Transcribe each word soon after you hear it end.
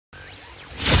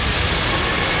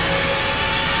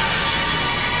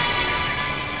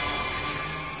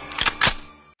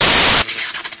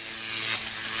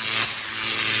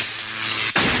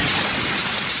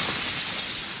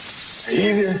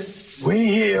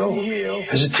heal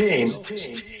as a team,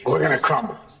 we're going to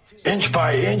crumble. Inch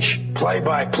by inch, play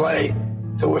by play,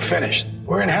 till we're finished.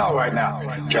 We're in hell right now,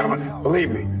 gentlemen,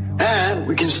 believe me. And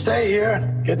we can stay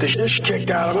here, get the shit kicked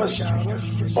out of us,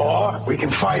 or we can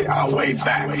fight our way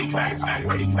back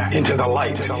into the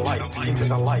light.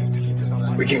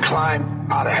 We can climb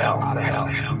out of hell.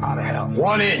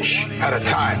 1 inch at a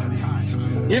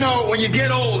time. You know, when you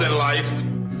get old in life,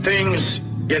 things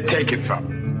get taken from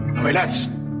you. I mean,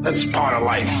 that's part of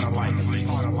life.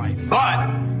 But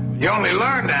you only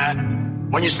learn that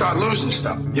when you start losing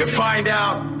stuff. You find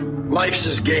out life's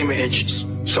this game of inches.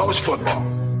 So is football.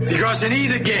 Because in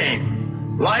either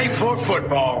game, life or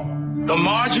football, the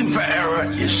margin for error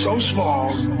is so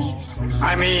small.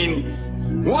 I mean,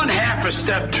 1/2 a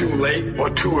step too late or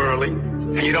too early,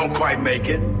 and you don't quite make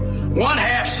it.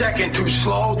 1/2 second too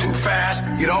slow, too fast,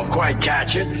 you don't quite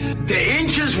catch it. The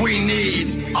inches we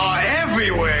need are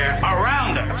everywhere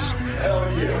around us.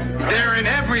 They're in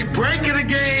every break of the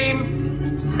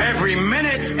game, every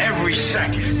minute, every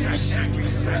second.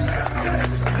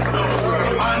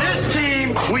 On this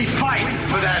team, we fight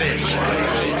for that inch.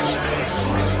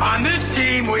 On this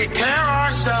team, we tear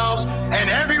ourselves and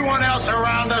everyone else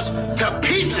around us to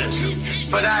pieces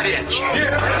for that inch.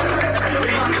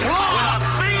 We claw our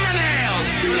fingernails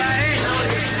for that inch.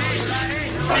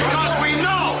 Because we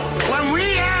know when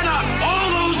we add up all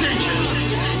those inches,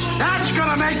 that's going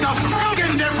to make the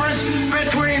fucking difference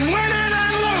between winning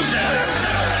and losing.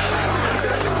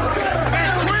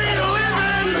 Between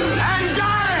living and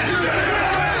dying.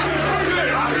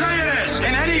 I'll tell you this,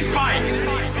 in any fight,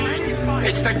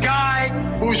 it's the guy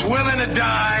who's willing to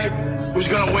die who's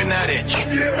going to win that inch.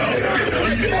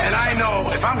 And I know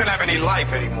if I'm going to have any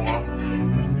life anymore,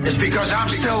 it's because I'm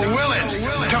still willing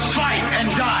to fight and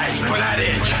die for that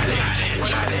inch.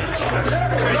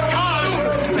 Because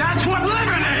that's what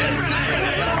living is.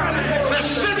 There's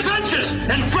 6 inches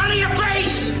in front of your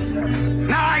face.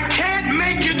 Now I can't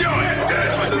make you do it.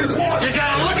 You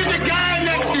got to look at the guy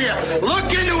next to you.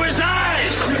 Look into his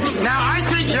eyes. Now I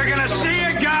think you're going to see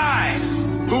a guy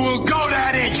who will go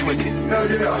that inch with you.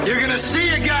 You're going to see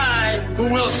a guy who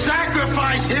will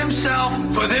sacrifice himself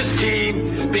for this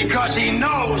team because he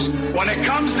knows when it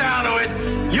comes down to it,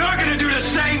 you're going to do the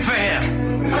same for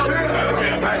him.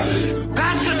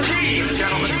 That's a team,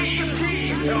 gentlemen.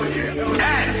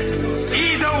 And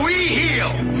either we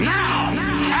heal now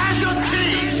as a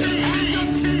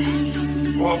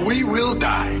team, or we will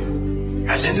die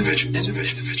as individuals.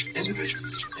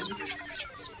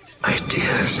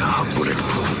 Ideas are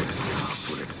bulletproof.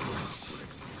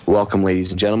 Welcome,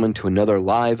 ladies and gentlemen, to another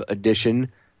live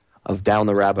edition of Down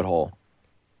the Rabbit Hole.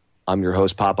 I'm your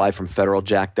host, Popeye, from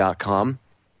federaljack.com.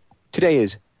 Today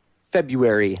is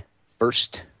February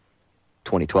 1st,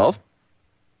 2012.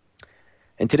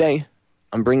 And today,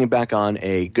 I'm bringing back on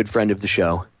a good friend of the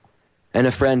show and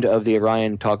a friend of the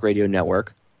Orion Talk Radio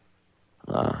Network.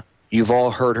 You've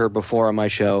all heard her before on my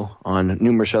show, on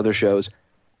numerous other shows.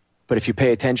 But if you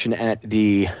pay attention at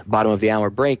the bottom of the hour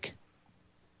break,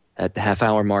 at the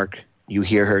half-hour mark, you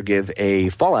hear her give a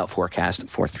fallout forecast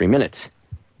for 3 minutes.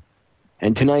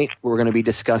 And tonight, we're going to be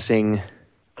discussing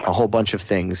a whole bunch of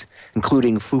things,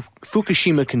 including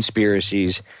Fukushima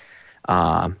Conspiracies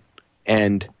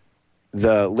and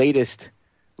the latest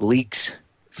leaks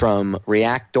from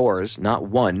reactors, not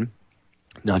one,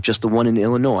 not just the one in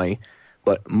Illinois,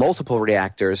 but multiple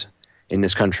reactors in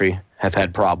this country have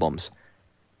had problems.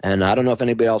 And I don't know if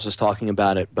anybody else is talking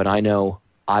about it, but I know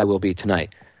I will be tonight.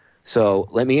 So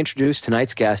let me introduce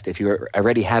tonight's guest, if you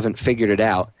already haven't figured it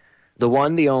out, the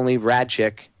one, the only,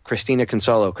 RadChick, Christina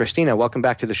Consolo. Christina, welcome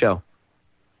back to the show.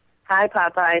 Hi,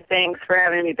 Popeye. Thanks for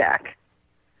having me back.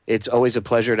 It's always a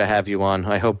pleasure to have you on.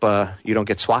 I hope you don't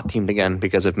get SWAT teamed again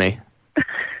because of me.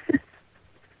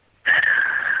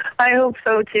 I hope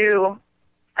so, too.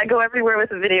 I go everywhere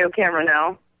with a video camera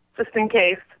now, just in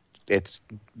case.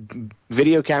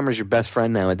 Video camera's your best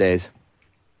friend nowadays.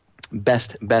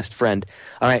 Best friend.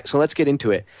 All right, so let's get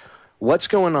into it. What's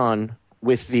going on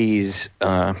with these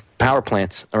power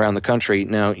plants around the country?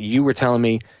 Now, you were telling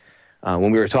me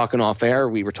when we were talking off air,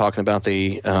 we were talking about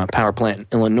the power plant in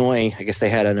Illinois. I guess they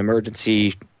had an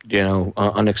emergency,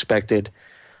 unexpected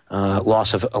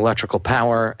loss of electrical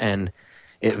power, and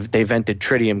they vented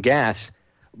tritium gas.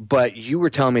 But you were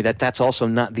telling me that that's also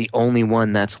not the only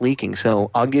one that's leaking. So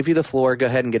I'll give you the floor. Go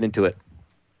ahead and get into it.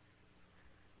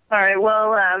 All right.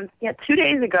 Well, 2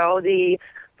 days ago, the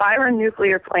Byron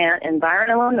nuclear plant in Byron,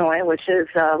 Illinois, which is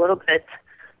a little bit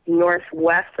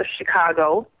northwest of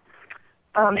Chicago,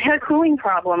 had a cooling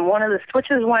problem. One of the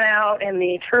switches went out in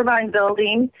the turbine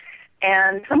building,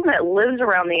 And someone that lives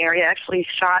around the area actually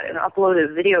shot and uploaded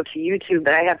a video to YouTube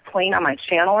that I have playing on my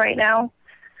channel right now,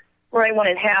 right when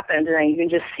it happened, and you can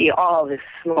just see all this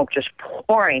smoke just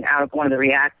pouring out of one of the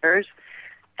reactors,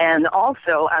 and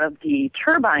also out of the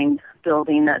turbine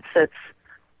building that sits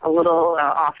a little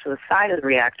off to the side of the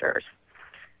reactors.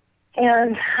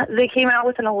 And they came out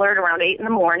with an alert around 8 in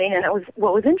the morning, and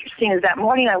what was interesting is that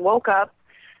morning I woke up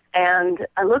and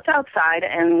I looked outside,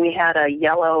 and we had a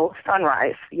yellow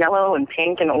sunrise, yellow and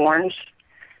pink and orange.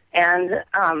 And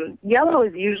yellow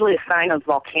is usually a sign of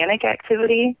volcanic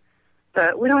activity,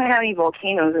 but we don't have any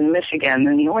volcanoes in Michigan.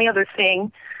 And the only other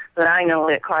thing that I know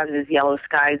that causes yellow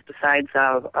skies besides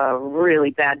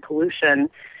really bad pollution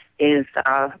is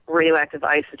radioactive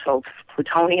isotopes.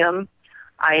 Plutonium,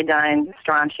 iodine,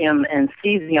 strontium, and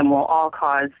cesium will all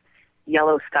cause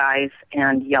yellow skies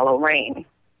and yellow rain.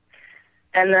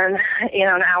 And then,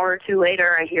 an hour or two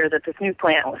later, I hear that this nuke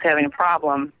plant was having a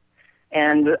problem,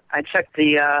 and I checked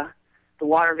the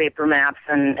water vapor maps,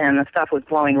 and the stuff was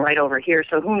blowing right over here.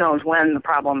 So who knows when the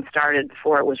problem started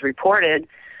before it was reported.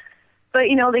 But,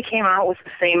 they came out with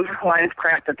the same line of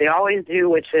crap that they always do,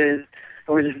 which is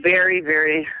there was very,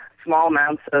 very small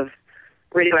amounts of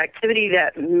radioactivity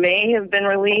that may have been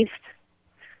released,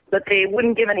 but they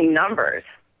wouldn't give any numbers.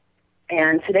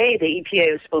 And today, the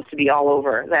EPA was supposed to be all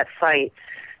over that site.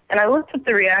 And I looked at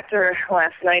the reactor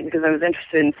last night because I was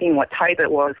interested in seeing what type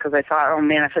it was, because I thought, oh,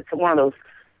 man, if it's one of those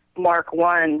Mark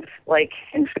I's, like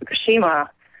in Fukushima,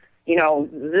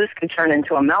 this can turn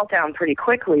into a meltdown pretty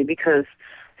quickly, because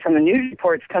from the news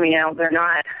reports coming out, they're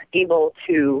not able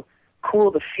to cool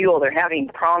the fuel. They're having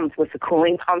problems with the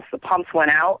cooling pumps. The pumps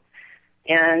went out,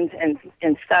 and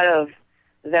instead of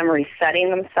them resetting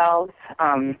themselves.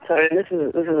 So this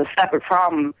is a separate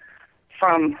problem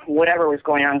from whatever was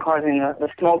going on causing the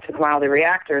smoke to come out of the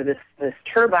reactor. This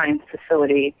turbine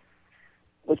facility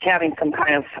was having some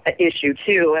kind of issue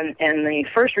too, and the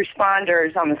first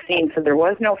responders on the scene said there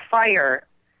was no fire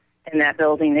in that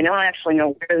building. They don't actually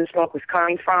know where the smoke was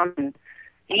coming from. And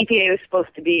the EPA was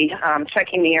supposed to be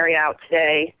checking the area out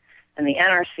today, and the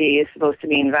NRC is supposed to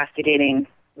be investigating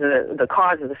the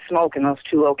cause of the smoke in those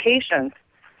two locations.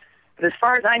 But as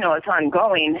far as I know, it's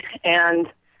ongoing, and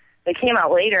they came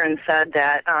out later and said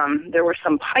that there were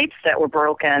some pipes that were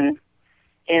broken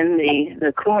in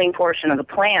the cooling portion of the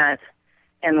plant,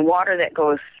 and the water that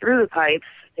goes through the pipes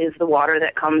is the water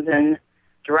that comes in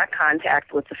direct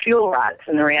contact with the fuel rods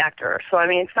in the reactor. So,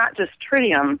 it's not just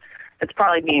tritium that's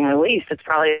probably being released. It's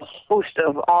probably a host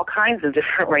of all kinds of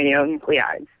different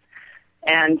radionuclides.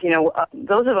 And,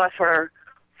 those of us who are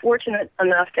fortunate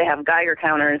enough to have Geiger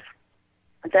counters,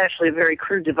 it's actually a very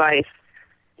crude device.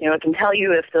 It can tell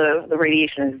you if the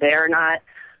radiation is there or not,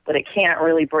 but it can't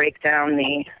really break down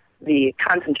the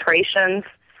concentrations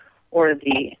or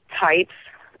the types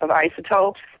of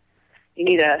isotopes. You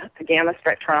need a gamma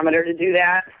spectrometer to do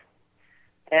that.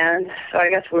 And so I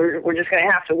guess we're just going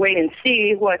to have to wait and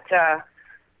see what the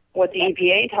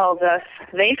EPA tells us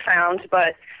they found.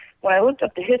 But when I looked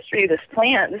up the history of this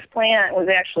plant was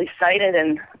actually cited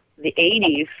in the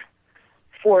 80s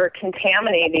for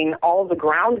contaminating all the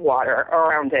groundwater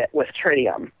around it with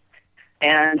tritium.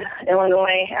 And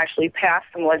Illinois actually passed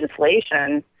some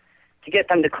legislation to get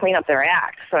them to clean up their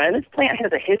act. So this plant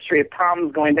has a history of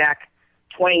problems going back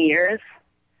 20 years.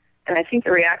 And I think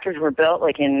the reactors were built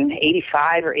like in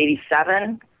 85 or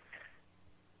 87.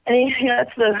 And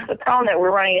that's the problem that we're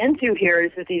running into here,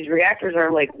 is that these reactors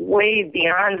are like way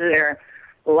beyond their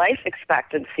life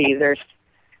expectancy. There's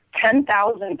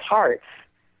 10,000 parts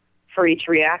for each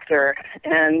reactor,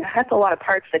 and that's a lot of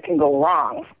parts that can go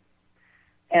wrong.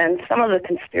 And some of the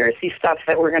conspiracy stuff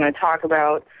that we're going to talk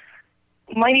about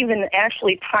might even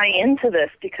actually tie into this,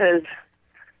 because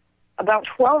about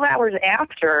 12 hours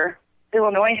after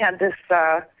Illinois had this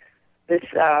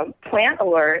plant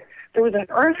alert, there was an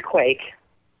earthquake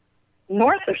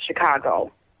north of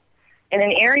Chicago in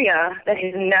an area that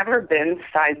has never been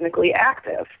seismically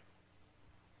active.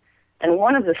 And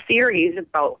one of the theories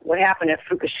about what happened at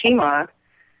Fukushima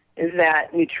is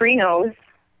that neutrinos,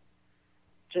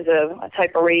 which is a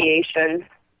type of radiation,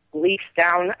 leaks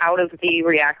down out of the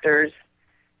reactors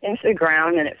into the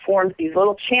ground, and it forms these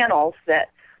little channels that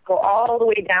go all the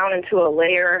way down into a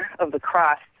layer of the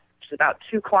crust, which is about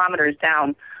 2 kilometers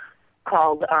down,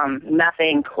 called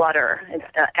methane clutter. It's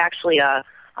actually a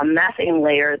methane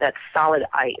layer that's solid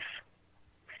ice.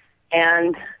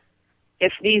 And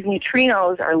if these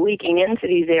neutrinos are leaking into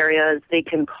these areas, they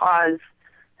can cause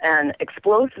an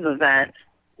explosive event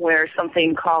where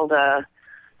something called a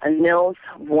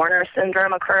Nils-Warner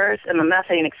syndrome occurs, and the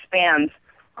methane expands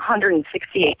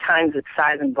 168 times its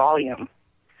size and volume.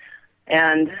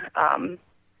 And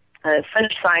A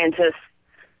Finnish scientist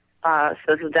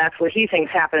says that that's what he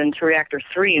thinks happened to Reactor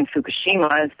 3 in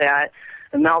Fukushima, is that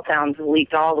the meltdowns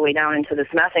leaked all the way down into this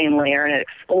methane layer and it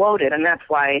exploded, and that's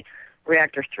why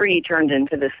Reactor 3 turned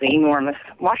into this enormous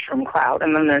mushroom cloud.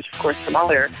 And then there's, of course, some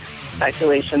other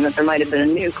speculation that there might have been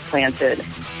a nuke planted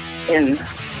in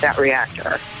that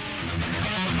reactor.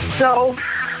 So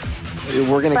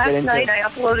we're going to get into... Last night I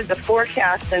uploaded the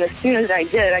forecast, and as soon as I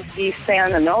did, I see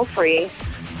San Onofre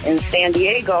in San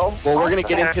Diego. Well, we're going to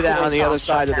get into that on the other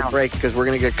side of the break because we're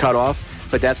going to get cut off.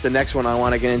 But that's the next one I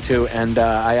want to get into, and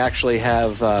I actually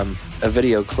have a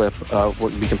video clip.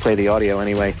 We can play the audio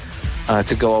anyway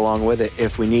to go along with it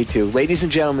if we need to. Ladies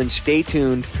and gentlemen, stay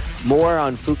tuned. More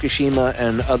on Fukushima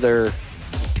and other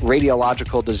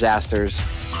radiological disasters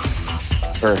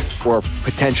or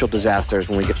potential disasters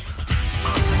when we get...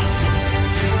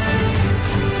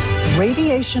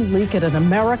 Radiation leak at an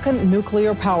American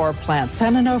nuclear power plant,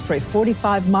 San Onofre,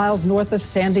 45 miles north of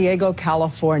San Diego,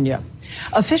 California.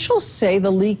 Officials say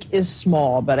the leak is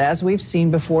small, but as we've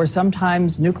seen before,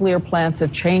 sometimes nuclear plants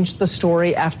have changed the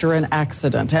story after an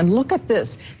accident. And look at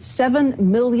this, 7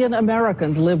 million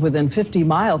Americans live within 50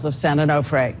 miles of San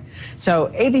Onofre.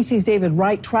 So ABC's David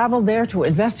Wright traveled there to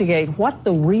investigate what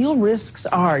the real risks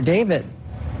are. David.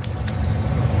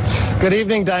 Good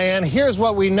evening, Diane. Here's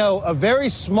what we know. A very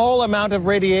small amount of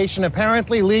radiation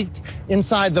apparently leaked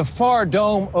inside the far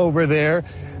dome over there.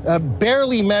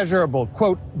 Barely measurable,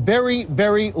 quote, very,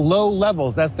 very low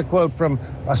levels. That's the quote from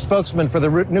a spokesman for the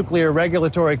Nuclear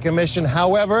Regulatory Commission.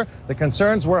 However, the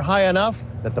concerns were high enough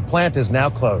that the plant is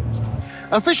now closed.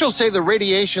 Officials say the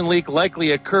radiation leak likely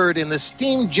occurred in the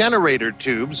steam generator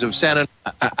tubes of San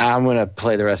Onofre. I'm going to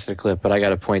play the rest of the clip, but I got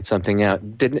to point something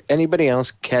out. Did anybody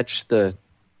else catch the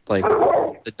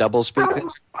double speak thing?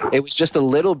 It was just a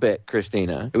little bit,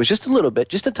 Christina. It was just a little bit,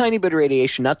 just a tiny bit of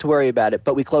radiation, not to worry about it,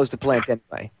 but we closed the plant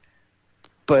anyway.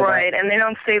 But, right, and they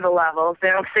don't say the levels.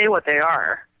 They don't say what they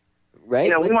are. Right?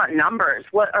 You know, we want numbers.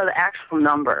 What are the actual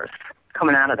numbers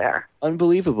coming out of there?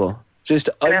 Unbelievable.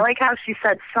 And I like how she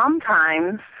said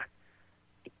sometimes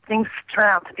things turn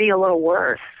out to be a little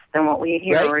worse than what we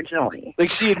hear originally.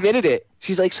 Like, she admitted it.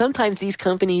 She's like, sometimes these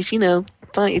companies,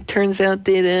 it turns out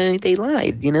that they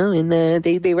lied, and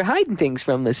they were hiding things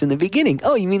from us in the beginning.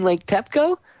 Oh, you mean like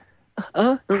TEPCO?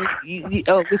 With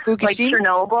Fukushima? Like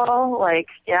Chernobyl?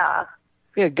 Yeah,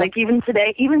 like even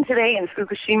today in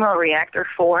Fukushima Reactor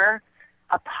 4,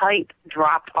 a pipe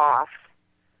dropped off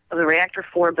of the Reactor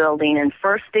 4 building, and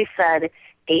first they said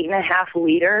 8.5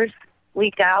 liters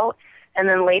leaked out, and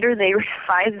then later they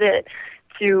revised it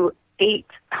to 8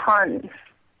 tons.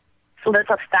 So that's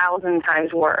 1,000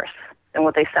 times worse than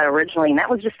what they said originally, and that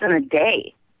was just in a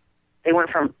day. They went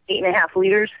from 8.5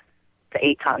 liters to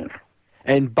 8 tons.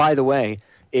 And by the way,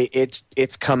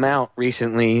 it's come out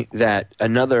recently that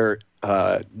another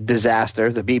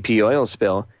disaster, the BP oil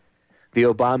spill, the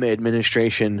Obama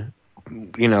administration,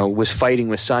 was fighting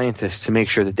with scientists to make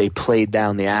sure that they played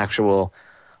down the actual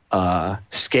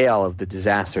scale of the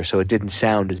disaster, so it didn't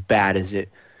sound as bad as it,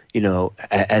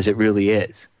 as it really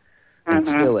is. And it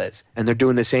still is. And they're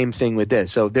doing the same thing with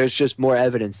this. So there's just more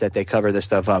evidence that they cover this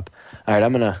stuff up. All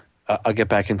right, I'll get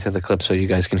back into the clip so you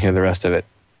guys can hear the rest of it.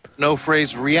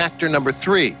 Onofre's reactor number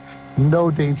 3. No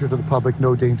danger to the public,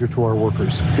 no danger to our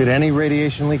workers. Did any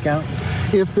radiation leak out?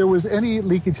 If there was any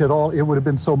leakage at all, it would have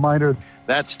been so minor.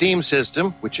 That steam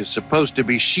system, which is supposed to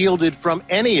be shielded from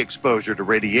any exposure to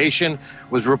radiation,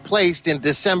 was replaced in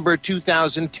December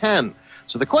 2010.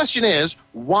 So the question is,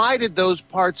 why did those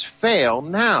parts fail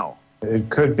now? It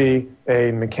could be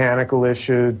a mechanical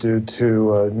issue due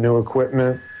to new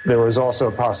equipment. There was also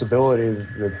a possibility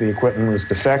that the equipment was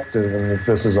defective and that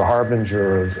this is a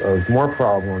harbinger of more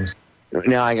problems.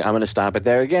 Now, I'm going to stop it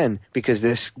there again because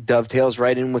this dovetails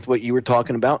right in with what you were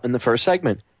talking about in the first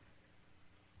segment.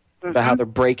 About how they're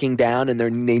breaking down and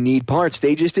they need parts.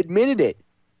 They just admitted it.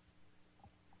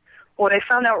 What I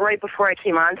found out right before I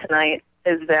came on tonight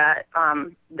is that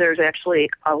there's actually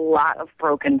a lot of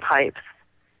broken pipes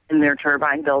in their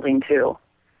turbine building, too.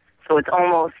 So it's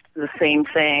almost the same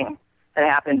thing that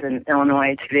happened in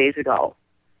Illinois 2 days ago,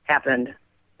 happened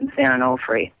in San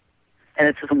Onofre. And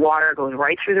it's just water goes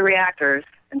right through the reactors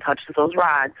and touches those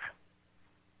rods.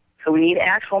 So we need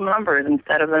actual numbers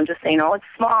instead of them just saying, oh, it's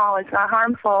small, it's not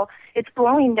harmful. It's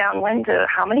blowing downwind to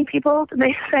how many people did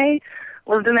they say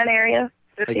lived in that area?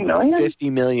 50 million? 50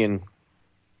 million.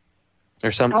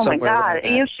 Or something. Oh, my God.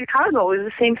 And Chicago was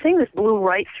the same thing. This blew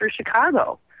right through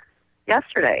Chicago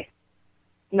yesterday.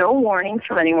 No warnings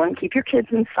from anyone. Keep your kids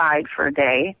inside for a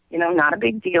day. Not a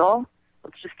big deal.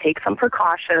 Let's just take some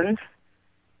precautions.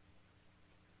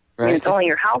 Right. I mean, it's only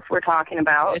your health we're talking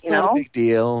about, It's not a big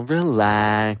deal.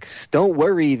 Relax. Don't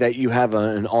worry that you have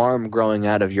an arm growing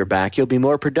out of your back. You'll be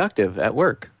more productive at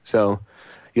work. So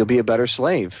you'll be a better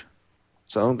slave.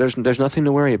 So there's nothing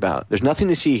to worry about. There's nothing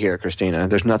to see here, Christina.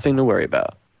 There's nothing to worry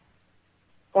about.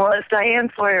 Well, if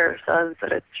Diane Sawyer says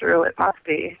that it's true, it must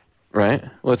be. Right?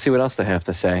 Well, let's see what else they have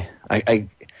to say.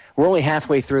 We're only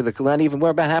halfway through we're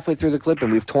about halfway through the clip,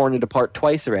 and we've torn it apart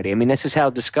twice already. I mean, this is how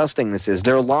disgusting this is.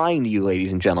 They're lying to you,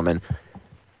 ladies and gentlemen.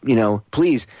 You know,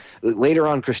 please, later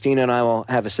on, Christina and I will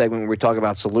have a segment where we talk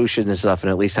about solutions and stuff, and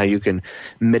at least how you can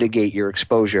mitigate your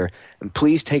exposure. And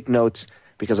please take notes,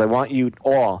 because I want you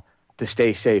all to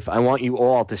stay safe. I want you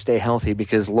all to stay healthy,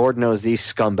 because Lord knows these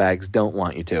scumbags don't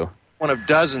want you to. One of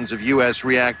dozens of U.S.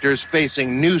 reactors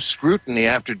facing new scrutiny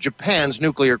after Japan's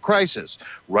nuclear crisis,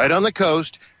 right on the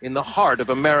coast in the heart of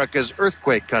America's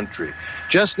earthquake country,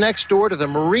 just next door to the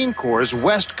Marine Corps'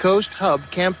 West Coast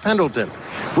hub, Camp Pendleton.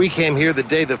 We came here the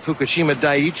day the Fukushima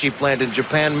Daiichi plant in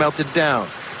Japan melted down.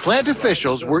 Plant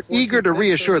officials were eager to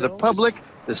reassure the public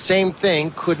the same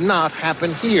thing could not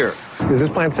happen here. Is this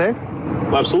plant safe?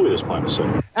 Well, absolutely, this plant is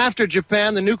safe. After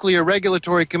Japan, the Nuclear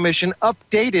Regulatory Commission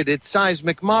updated its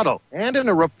seismic model, and in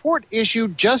a report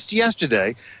issued just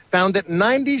yesterday, found that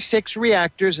 96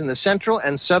 reactors in the central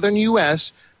and southern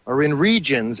U.S. are in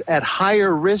regions at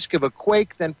higher risk of a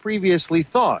quake than previously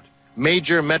thought.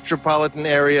 Major metropolitan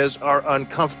areas are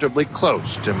uncomfortably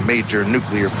close to major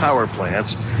nuclear power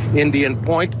plants. Indian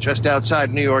Point, just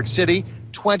outside New York City,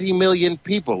 20 million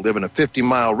people live in a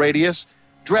 50-mile radius.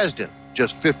 Dresden,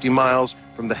 just 50 miles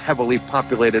from the heavily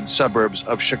populated suburbs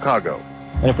of Chicago.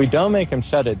 And if we don't make them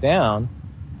shut it down,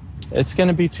 it's going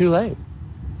to be too late.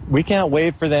 We can't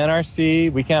wait for the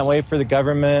NRC. We can't wait for the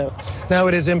government. Now,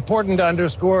 it is important to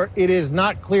underscore, it is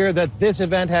not clear that this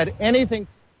event had anything...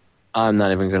 I'm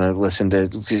not even going to listen to,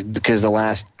 because the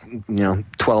last,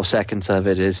 12 seconds of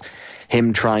it is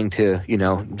him trying to,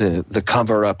 the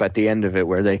cover up at the end of it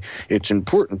where it's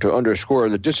important to underscore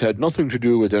that this had nothing to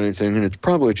do with anything and it's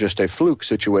probably just a fluke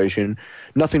situation,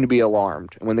 nothing to be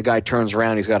alarmed. And when the guy turns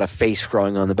around, he's got a face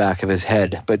growing on the back of his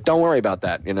head. But don't worry about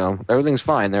that, everything's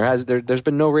fine. There's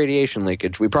been no radiation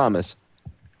leakage, we promise.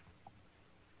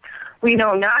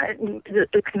 Well, not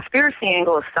the conspiracy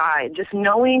angle aside, just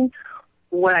knowing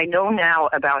what I know now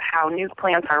about how nuke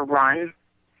plants are run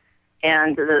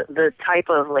and the type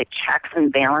of checks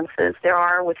and balances there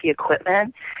are with the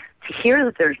equipment, to hear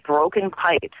that there's broken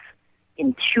pipes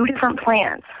in two different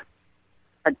plants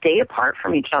a day apart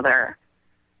from each other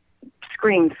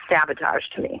screams sabotage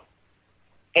to me.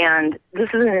 And this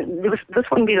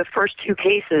wouldn't be the first two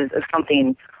cases of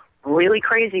something really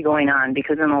crazy going on,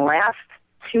 because in the last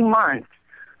 2 months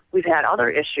we've had other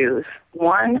issues.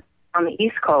 One on the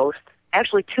East Coast.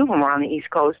 Actually, two of them were on the East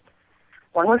Coast.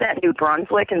 One was at New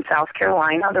Brunswick in South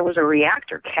Carolina. There was a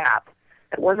reactor cap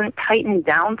that wasn't tightened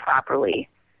down properly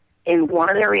in one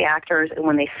of their reactors, and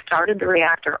when they started the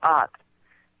reactor up,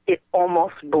 it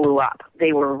almost blew up.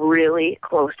 They were really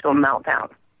close to a meltdown.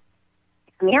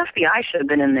 And the FBI should have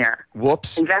been in there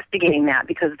investigating that,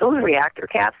 because those reactor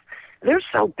caps, they're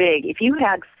so big. If you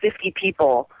had 50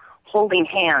 people holding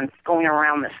hands going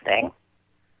around this thing,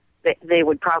 they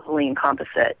would probably encompass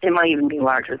it. It might even be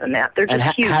larger than that. They're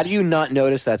just huge. How do you not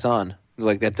notice that's on?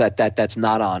 That's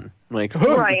not on. Right.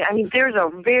 I mean, there's a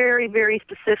very, very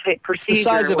specific procedure. It's the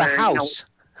size of a house.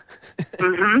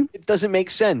 Mm-hmm. It doesn't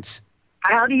make sense.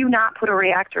 How do you not put a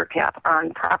reactor cap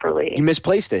on properly? You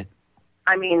misplaced it.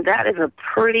 I mean, that is a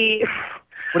pretty...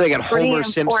 What, they got Homer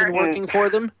Simpson working for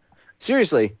them?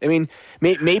 Seriously, I mean,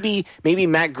 maybe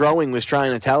Matt Groening was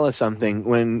trying to tell us something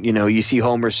when, you see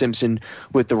Homer Simpson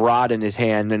with the rod in his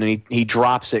hand and he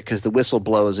drops it because the whistle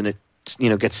blows and it,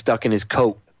 gets stuck in his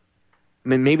coat. I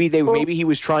mean, maybe he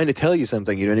was trying to tell you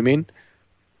something, you know what I mean?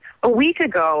 A week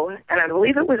ago, and I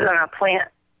believe it was on a plant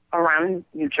around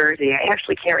New Jersey, I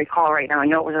actually can't recall right now, I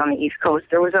know it was on the East Coast,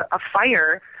 there was a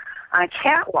fire on a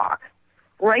catwalk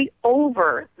right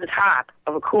over the top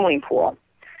of a cooling pool.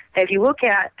 And if you look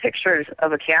at pictures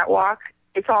of a catwalk,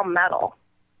 it's all metal.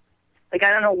 I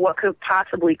don't know what could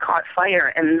possibly caught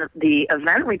fire. And the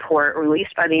event report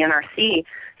released by the NRC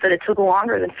said it took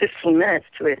longer than 15 minutes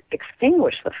to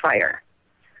extinguish the fire.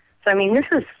 So, I mean, this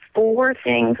is 4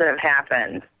 things that have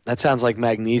happened. That sounds like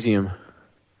magnesium.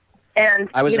 And,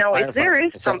 if there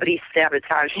is somebody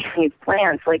sabotaging these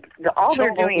plants, all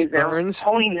they're doing is they're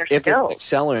honing their skills. If there's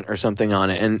accelerant or something on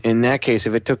it, and in that case,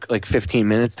 if it took 15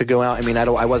 minutes to go out, I mean,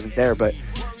 I wasn't there, but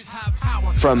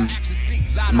from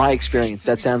my experience,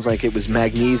 that sounds like it was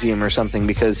magnesium or something,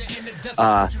 because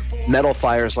metal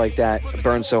fires like that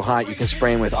burn so hot, you can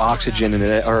spray them with oxygen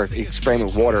or you can spray them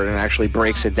with water, and it actually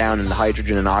breaks it down into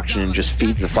hydrogen and oxygen and just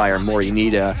feeds the fire more. You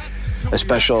need a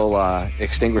special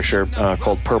extinguisher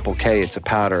called Purple K. It's a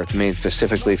powder. It's made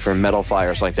specifically for metal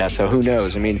fires like that. So who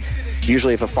knows? I mean,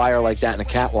 usually if a fire like that in a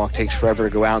catwalk takes forever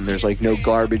to go out and there's like no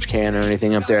garbage can or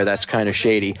anything up there, that's kind of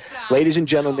shady. Ladies and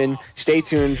gentlemen, stay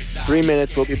tuned. 3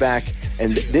 minutes, we'll be back.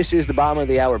 And this is the bottom of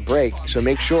the hour break, so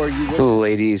make sure you listen. Hello,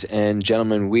 ladies and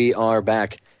gentlemen, we are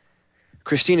back.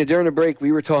 Christina, during the break,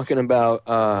 we were talking about,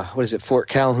 Fort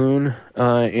Calhoun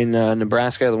in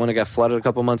Nebraska, the one that got flooded a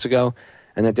couple months ago,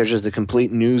 and that there's just a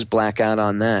complete news blackout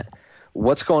on that.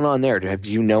 What's going on there?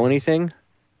 Do you know anything?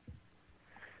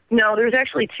 No, there's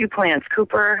actually 2 plants,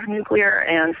 Cooper Nuclear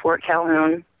and Fort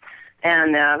Calhoun.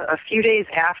 And a few days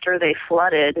after they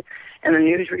flooded, and the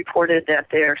news reported that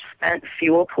their spent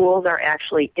fuel pools are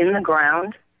actually in the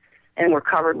ground and were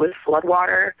covered with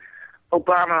floodwater,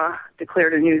 Obama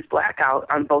declared a news blackout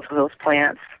on both of those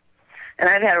plants. And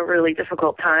I've had a really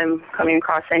difficult time coming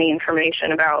across any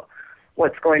information about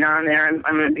what's going on there. I'm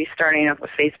going to be starting up a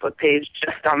Facebook page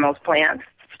just on those plants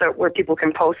where people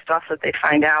can post stuff that they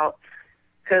find out.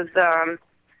 Because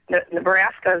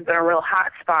Nebraska has been a real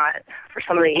hot spot for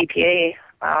some of the EPA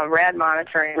rad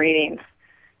monitoring readings.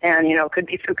 And, it could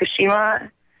be Fukushima.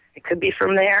 It could be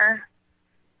from there.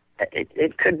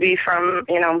 It could be from,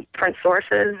 different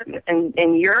sources.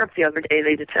 In Europe the other day,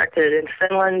 they detected in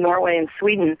Finland, Norway, and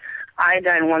Sweden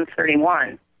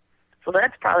iodine-131. So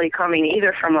that's probably coming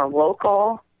either from a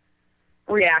local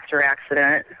reactor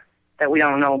accident that we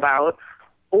don't know about,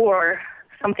 or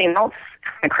something else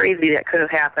kind of crazy that could have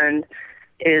happened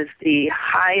is the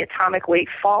high atomic weight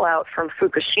fallout from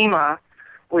Fukushima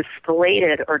was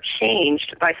slated or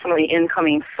changed by some of the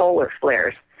incoming solar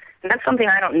flares. And that's something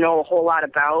I don't know a whole lot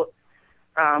about,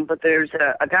 but there's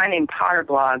a guy named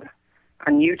Potterblog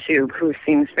on YouTube who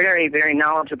seems very, very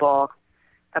knowledgeable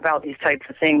about these types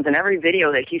of things. And every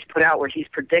video that he's put out where he's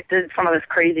predicted some of this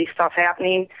crazy stuff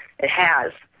happening, it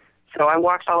has. So I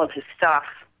watched all of his stuff,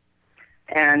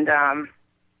 and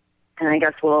I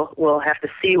guess we'll have to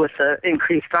see with the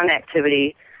increased sun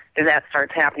activity if that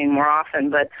starts happening more often.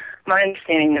 But my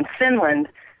understanding in Finland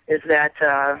is that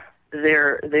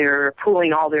they're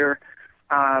pooling all their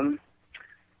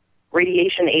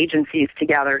radiation agencies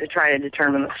together to try to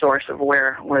determine the source of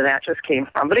where that just came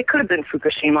from. But it could have been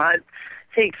Fukushima. It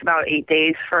takes about 8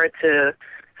 days for it to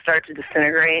start to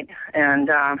disintegrate, and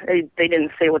they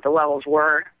didn't say what the levels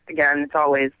were. Again, it's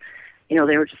always,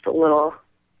 they were just a little,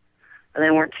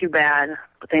 they weren't too bad,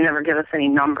 but they never give us any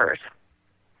numbers.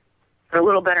 They're a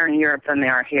little better in Europe than they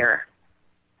are here.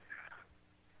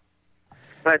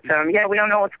 But, we don't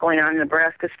know what's going on in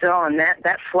Nebraska still, and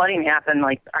that flooding happened,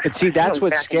 But see, that's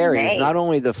what's scary. It's not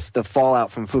only the fallout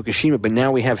from Fukushima, but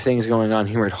now we have things going on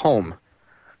here at home,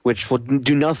 which will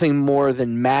do nothing more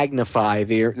than magnify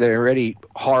the already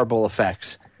horrible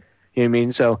effects. You know what I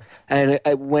mean? So, and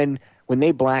when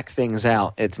they black things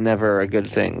out, it's never a good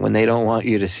thing. When they don't want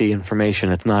you to see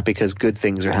information, it's not because good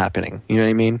things are happening. You know what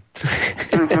I mean?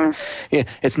 Mm-hmm. Yeah,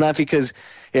 it's not because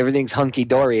everything's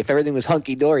hunky-dory. If everything was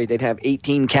hunky-dory, they'd have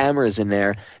 18 cameras in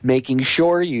there making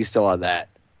sure you saw that.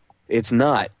 It's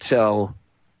not. So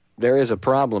there is a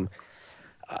problem.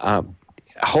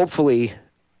 Hopefully,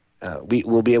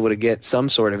 we'll be able to get some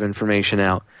sort of information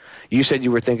out. You said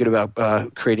you were thinking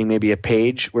about creating maybe a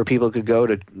page where people could go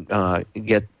to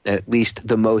get at least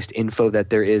the most info that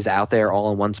there is out there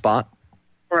all in one spot?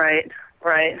 Right.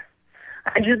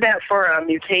 I did that for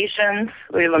mutations.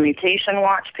 We have a mutation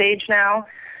watch page now.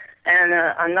 And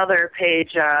another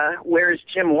page, Where's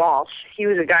Jim Walsh? He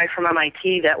was a guy from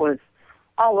MIT that was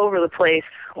all over the place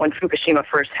when Fukushima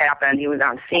first happened. He was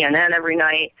on CNN every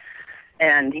night.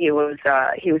 And he was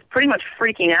pretty much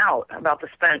freaking out about the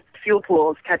spent fuel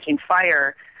pools catching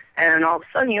fire, and all of a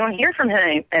sudden you don't hear from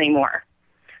him anymore.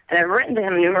 And I've written to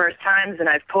him numerous times, and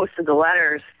I've posted the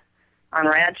letters on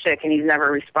RadChick, and he's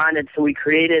never responded. So we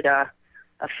created a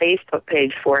Facebook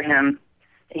page for him,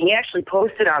 and he actually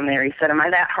posted on there. He said, "Am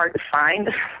I that hard to find?"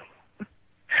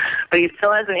 But he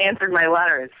still hasn't answered my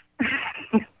letters.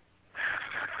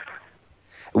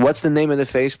 What's the name of the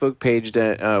Facebook page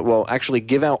that, actually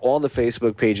give out all the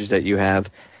Facebook pages that you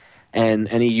have and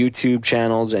any YouTube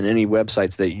channels and any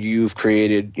websites that you've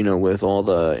created, with all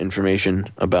the information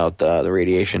about the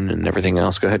radiation and everything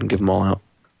else. Go ahead and give them all out.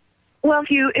 Well, if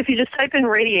you just type in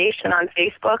radiation on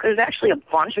Facebook, there's actually a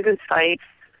bunch of good sites.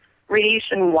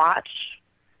 Radiation Watch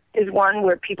is one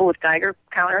where people with Geiger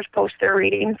counters post their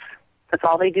readings. That's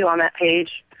all they do on that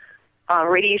page.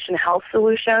 Radiation Health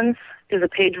Solutions is a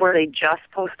page where they just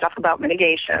post stuff about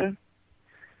mitigation.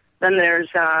 Then there's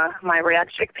my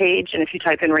RadChick page, and if you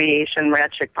type in radiation,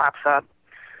 RadChick pops up,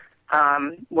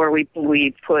 where we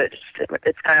put,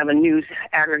 it's kind of a news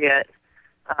aggregate,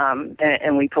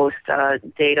 and we post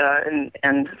data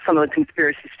and some of the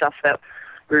conspiracy stuff that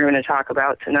we're going to talk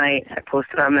about tonight. I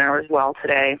posted on there as well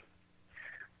today.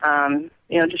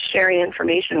 Just sharing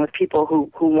information with people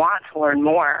who want to learn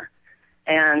more.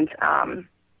 And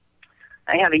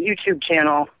I have a YouTube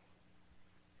channel,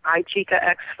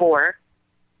 iChicaX4,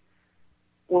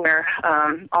 where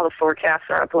all the forecasts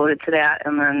are uploaded to that,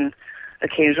 and then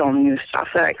occasional news stuff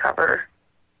that I cover.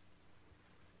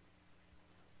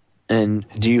 And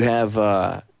do you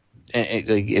have,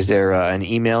 is there an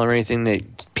email or anything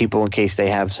that people, in case they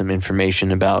have some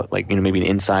information about, maybe an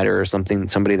insider or something,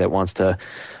 somebody that wants to,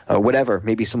 whatever,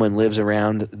 maybe someone lives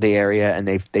around the area and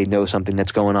they know something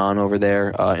that's going on over there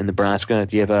in Nebraska?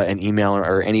 Do you have an email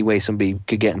or any way somebody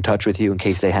could get in touch with you in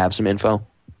case they have some info?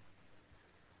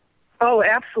 Oh,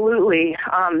 absolutely.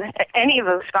 Any of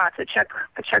those spots, I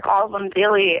check all of them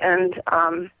daily, and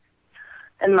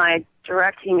my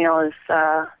direct email is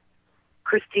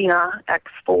Christina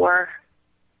X4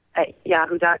 at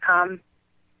yahoo.com.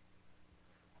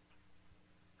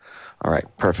 All right,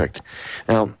 perfect.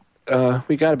 Now,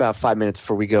 we got about 5 minutes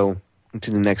before we go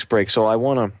into the next break, so I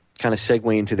want to kind of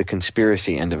segue into the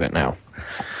conspiracy end of it now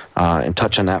and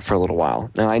touch on that for a little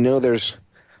while. Now, I know there's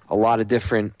a lot of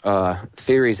different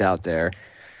theories out there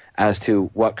as to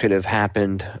what could have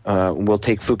happened. We'll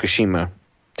take Fukushima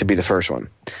to be the first one.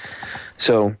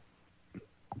 So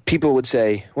people would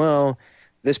say, well,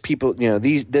 this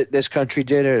country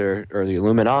did it, or the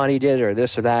Illuminati did it, or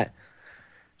this or that.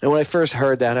 And when I first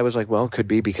heard that, I was like, well, it could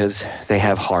be because they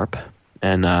have HARP.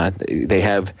 And they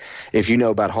have, if you know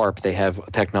about HARP, they have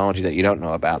technology that you don't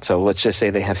know about. So let's just say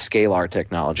they have scalar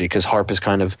technology, because HARP is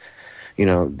kind of,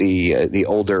 the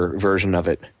older version of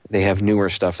it. They have newer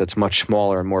stuff that's much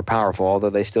smaller and more powerful,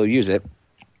 although they still use it.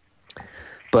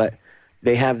 But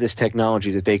they have this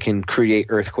technology that they can create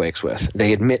earthquakes with.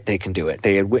 They admit they can do it.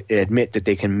 They admit that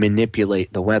they can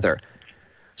manipulate the weather.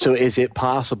 So is it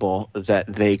possible that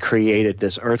they created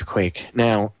this earthquake?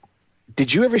 Now,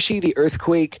 did you ever see the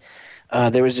earthquake?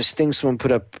 There was this thing someone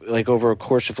put up over a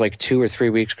course of 2 or 3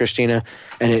 weeks, Christina,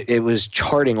 and it was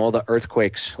charting all the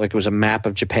earthquakes. It was a map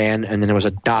of Japan, and then there was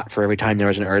a dot for every time there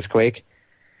was an earthquake.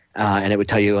 And it would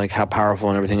tell you how powerful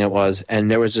and everything it was. And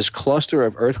there was this cluster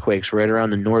of earthquakes right around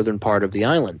the northern part of the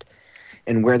island.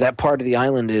 And where that part of the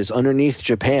island is underneath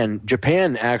Japan,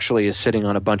 Japan actually is sitting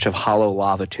on a bunch of hollow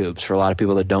lava tubes. For a lot of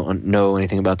people that don't know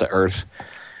anything about the Earth,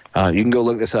 you can go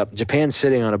look this up. Japan's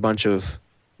sitting on a bunch of,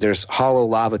 there's hollow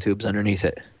lava tubes underneath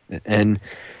it. And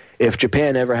if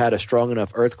Japan ever had a strong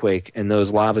enough earthquake and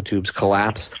those lava tubes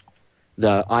collapsed,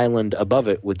 the island above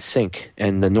it would sink,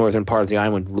 and the northern part of the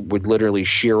island would literally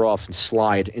shear off and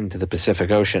slide into the Pacific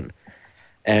Ocean.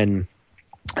 And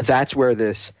that's where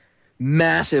this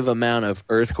massive amount of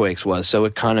earthquakes was. So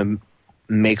it kind of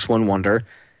makes one wonder,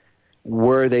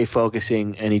 were they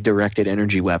focusing any directed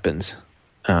energy weapons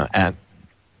at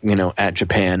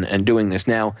Japan and doing this?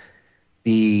 Now,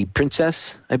 the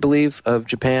princess, I believe, of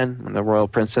Japan, the royal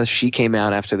princess, she came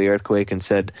out after the earthquake and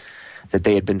said that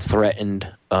they had been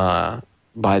threatened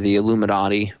by the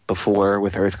Illuminati before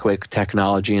with earthquake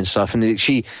technology and stuff. And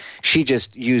she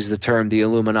just used the term the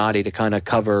Illuminati to kind of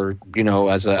cover,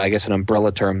 as I guess an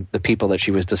umbrella term, the people that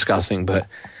she was discussing. But,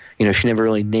 she never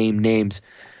really named names.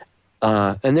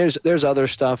 And there's other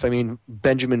stuff. I mean,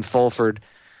 Benjamin Fulford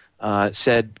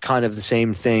said kind of the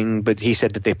same thing, but he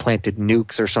said that they planted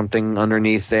nukes or something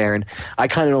underneath there. And I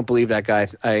kind of don't believe that guy.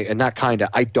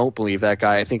 I don't believe that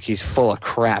guy. I think he's full of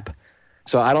crap.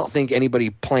 So I don't think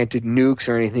anybody planted nukes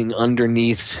or anything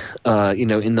underneath,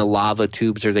 in the lava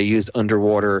tubes, or they used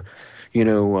underwater,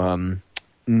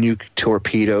 nuke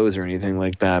torpedoes or anything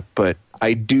like that. But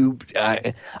I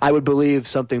would believe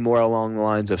something more along the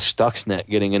lines of Stuxnet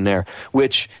getting in there,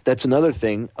 which that's another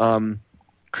thing.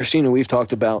 Christina, we've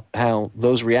talked about how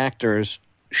those reactors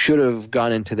should have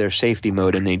gone into their safety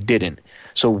mode and they didn't.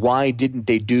 So why didn't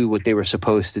they do what they were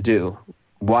supposed to do?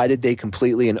 Why did they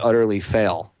completely and utterly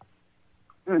fail?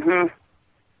 Mm-hmm.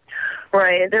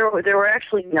 Right. There were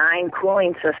actually 9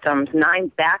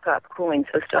 backup cooling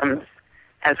systems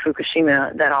at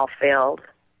Fukushima that all failed.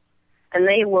 And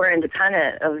they were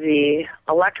independent of the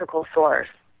electrical source.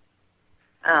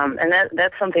 And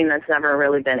that's something that's never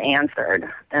really been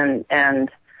answered. And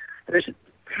there's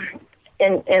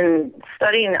in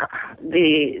studying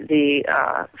the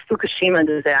Fukushima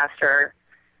disaster,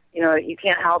 you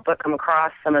can't help but come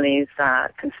across some of these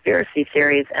conspiracy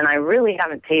theories, and I really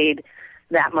haven't paid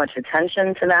that much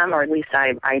attention to them, or at least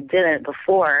I didn't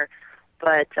before.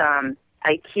 But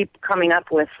I keep coming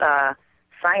up with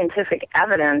scientific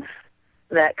evidence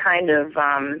that kind of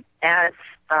adds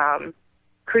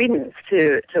credence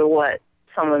to what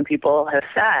some of the people have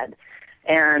said.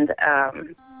 And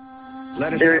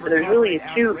there's really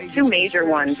two major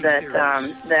ones that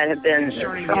have been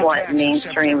somewhat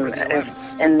mainstream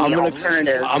in the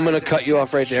alternative. I'm going to cut you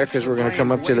off right there because we're going to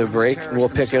come up to the break, and we'll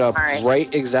pick it up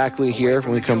right exactly here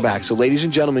when we come back. So, ladies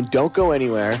and gentlemen, don't go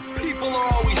anywhere. People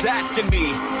are always asking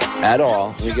me. At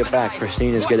all. When we get back,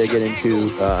 Christina's going to get into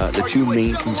the two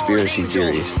main conspiracy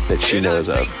theories that she knows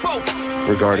of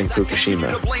regarding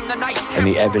Fukushima and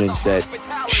the evidence that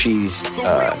she's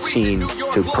seen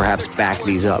to perhaps back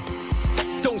these up.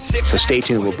 So stay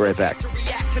tuned. We'll be right back.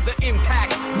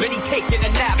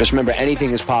 Just remember, anything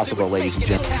is possible, ladies and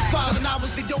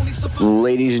gentlemen.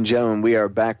 Ladies and gentlemen, we are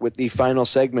back with the final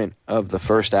segment of the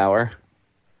first hour.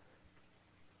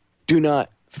 Do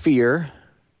not fear.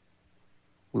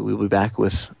 We will be back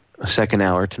with a second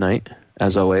hour tonight,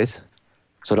 as always.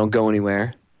 So don't go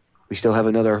anywhere. We still have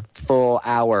another full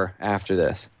hour after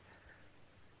this.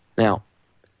 Now,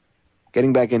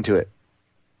 getting back into it,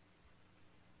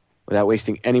 without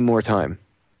wasting any more time,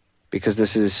 because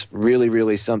this is really,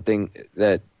 really something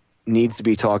that needs to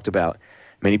be talked about.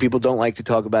 Many people don't like to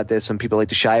talk about this. Some people like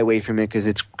to shy away from it because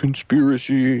it's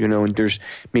conspiracy, and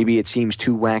maybe it seems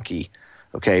too wacky,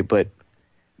 okay? But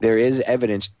there is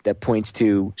evidence that points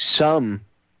to some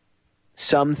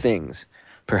things,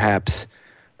 perhaps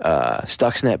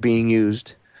Stuxnet being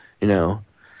used,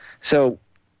 So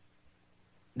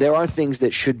there are things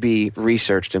that should be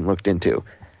researched and looked into.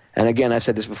 And again, I've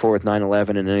said this before with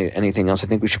 9/11 and anything else. I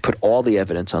think we should put all the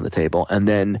evidence on the table and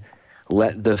then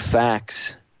let the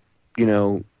facts,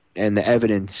 and the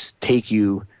evidence take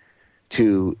you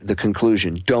to the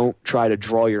conclusion. Don't try to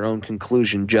draw your own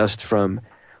conclusion just from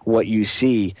what you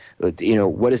see.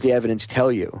 What does the evidence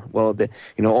tell you? Well,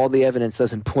 all the evidence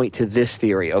doesn't point to this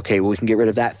theory. Okay, well, we can get rid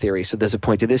of that theory, so does it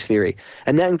point to this theory?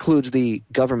 And that includes the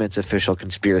government's official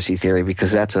conspiracy theory,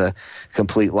 because that's a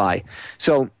complete lie.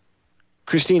 So,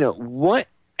 Christina, what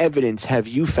evidence have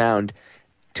you found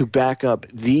to back up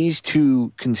these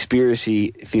two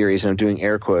conspiracy theories? And I'm doing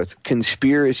air quotes,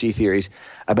 conspiracy theories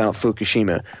about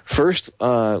Fukushima. First,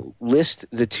 list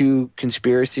the two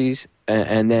conspiracies,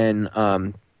 and then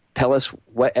tell us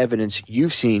what evidence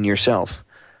you've seen yourself.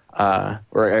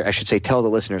 Or I should say tell the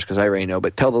listeners, because I already know,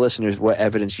 but tell the listeners what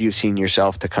evidence you've seen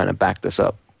yourself to kind of back this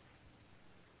up.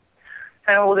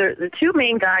 Well, the two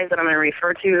main guys that I'm going to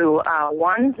refer to,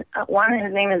 one,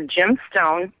 his name is Jim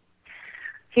Stone.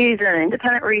 He's an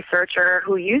independent researcher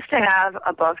who used to have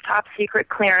above top secret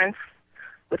clearance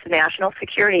with the National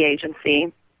Security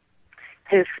Agency.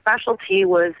 His specialty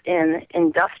was in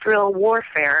industrial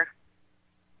warfare,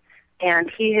 and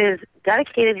he has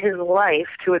dedicated his life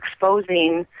to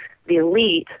exposing the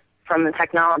elite from the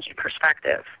technology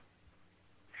perspective.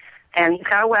 And he's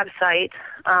got a website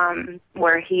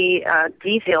where he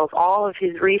details all of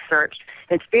his research.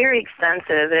 It's very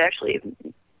extensive. It actually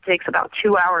takes about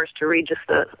 2 hours to read just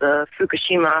the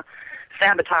Fukushima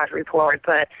sabotage report.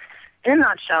 But in a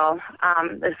nutshell,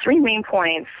 the three main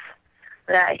points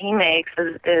that he makes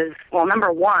is, well,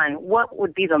 number one, what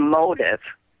would be the motive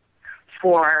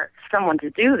for someone to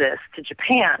do this to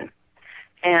Japan?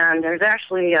 And there's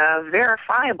actually a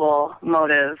verifiable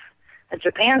motive that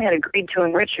Japan had agreed to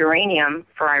enrich uranium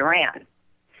for Iran.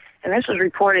 And this was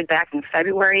reported back in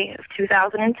February of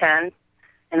 2010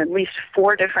 in at least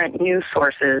 4 different news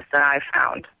sources that I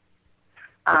found.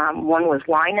 One was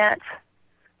Ynet,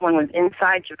 one was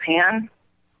Inside Japan,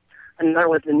 another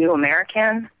was the New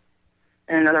American,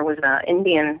 and another was an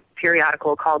Indian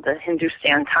periodical called the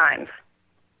Hindustan Times.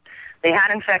 They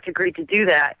had, in fact, agreed to do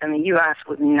that, and the U.S.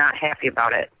 was not happy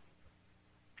about it.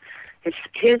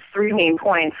 His 3 main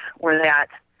points were that,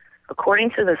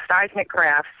 according to the seismic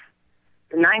graphs,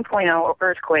 the 9.0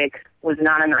 earthquake was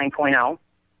not a 9.0.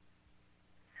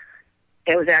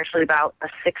 It was actually about a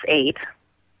 6.8.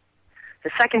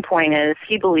 The second point is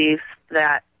he believes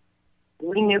that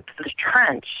we nuked the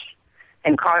trench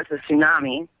and caused the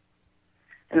tsunami.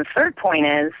 And the third point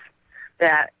is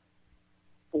that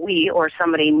we or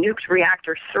somebody nuked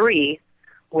reactor 3,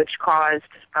 which caused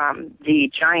the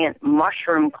giant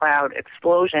mushroom cloud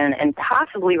explosion, and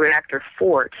possibly reactor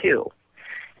 4 too.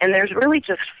 And there's really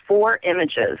just 4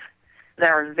 images that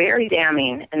are very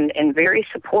damning and very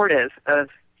supportive of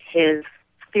his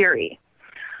theory.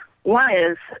 One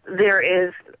is there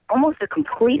is almost a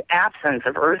complete absence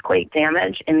of earthquake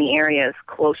damage in the areas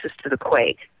closest to the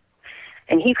quake.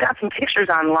 And he's got some pictures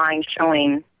online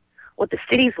showing what the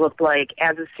cities looked like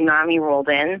as the tsunami rolled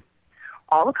in.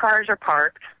 All the cars are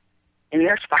parked in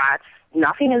their spots.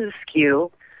 Nothing is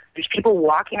askew. There's people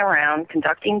walking around,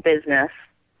 conducting business.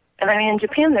 And I mean, in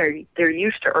Japan, they're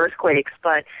used to earthquakes,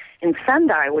 but in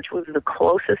Sendai, which was the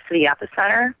closest to the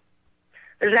epicenter,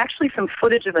 there's actually some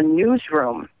footage of a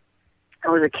newsroom.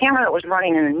 There was a camera that was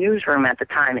running in a newsroom at the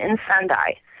time in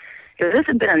Sendai. If this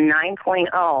had been a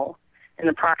 9.0 in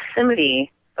the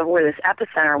proximity of where this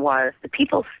epicenter was, the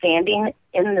people standing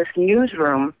in this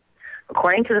newsroom,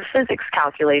 according to the physics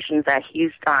calculations that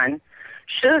he's done,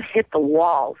 should have hit the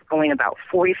walls going about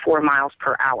 44 miles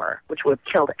per hour, which would have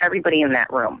killed everybody in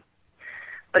that room.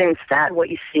 But instead, what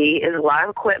you see is a lot of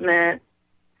equipment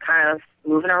kind of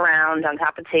moving around on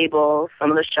top of tables, some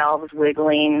of the shelves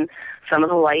wiggling, some of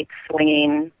the lights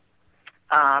swinging.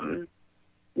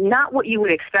 Not what you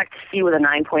would expect to see with a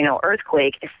 9.0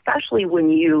 earthquake, especially when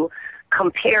you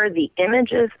compare the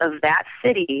images of that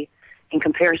city in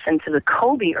comparison to the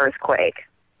Kobe earthquake,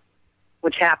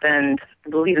 which happened, I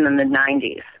believe, in the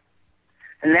mid-90s.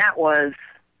 And that was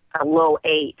a low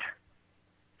 8.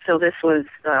 So this was,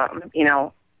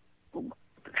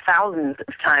 thousands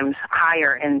of times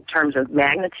higher in terms of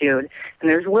magnitude, and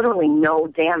there's literally no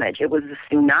damage. It was the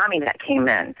tsunami that came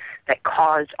in that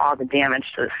caused all the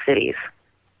damage to the cities.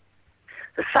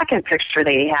 The second picture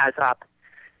that he has up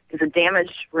is a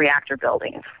damaged reactor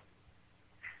buildings.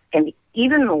 And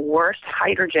even the worst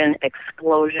hydrogen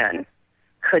explosion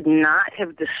could not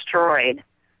have destroyed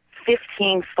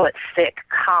 15-foot thick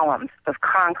columns of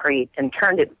concrete and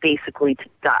turned it basically to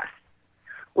dust.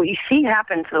 What you see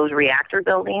happen to those reactor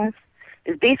buildings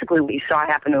is basically what you saw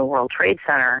happen to the World Trade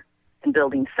Center in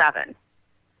Building 7.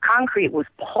 Concrete was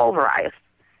pulverized,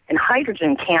 and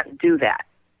hydrogen can't do that.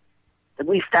 At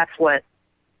least that's what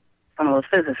some of those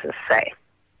physicists say.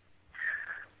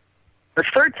 The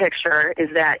third picture is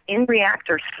that in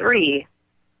Reactor 3,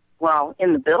 well,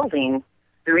 in the building,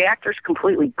 the reactor's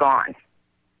completely gone.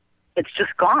 It's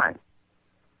just gone.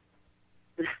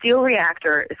 The steel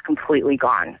reactor is completely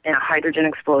gone, and a hydrogen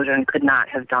explosion could not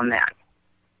have done that.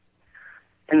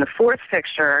 And the fourth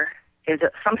picture is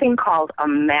something called a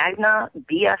Magna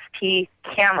BST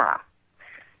camera.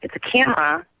 It's a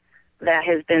camera that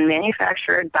has been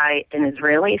manufactured by an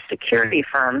Israeli security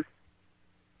firm,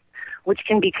 which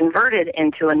can be converted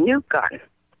into a nuke gun.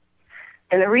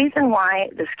 And the reason why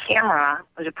this camera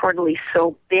was reportedly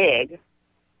so big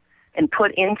and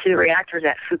put into the reactors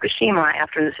at Fukushima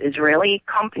after this Israeli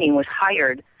company was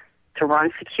hired to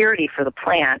run security for the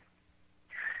plant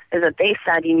is that they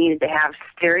said you needed to have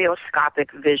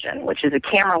stereoscopic vision, which is a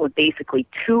camera with basically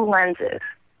two lenses.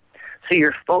 So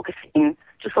you're focusing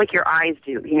just like your eyes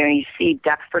do. You know, you see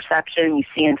depth perception, you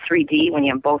see in 3D when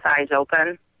you have both eyes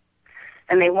open.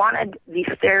 And they wanted these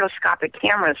stereoscopic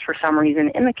cameras for some reason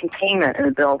in the containment of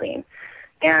the building.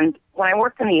 And when I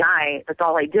worked in the eye, that's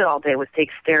all I did all day was take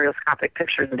stereoscopic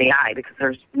pictures of the eye because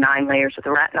there's 9 layers of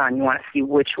the retina and you want to see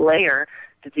which layer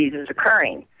disease is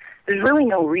occurring. There's really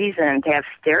no reason to have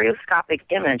stereoscopic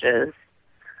images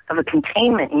of a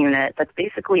containment unit that's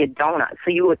basically a donut.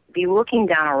 So you would be looking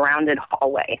down a rounded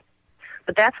hallway.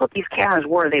 But that's what these cameras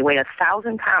were. They weighed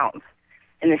 1,000 pounds.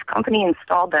 And this company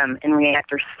installed them in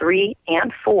reactors 3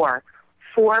 and 4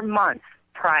 months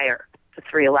prior to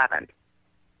 311.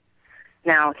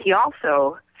 Now, he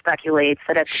also speculates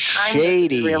that at the time...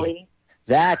 Shady.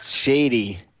 That's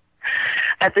shady.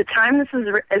 At the time this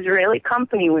Israeli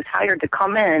company was hired to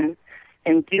come in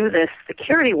and do this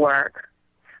security work,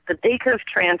 that they could have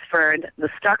transferred the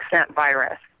Stuxnet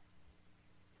virus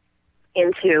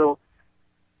into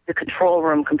the control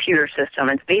room computer system.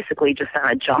 It's basically just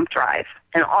on a jump drive.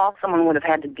 And all someone would have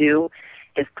had to do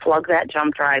is plug that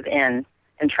jump drive in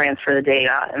and transfer the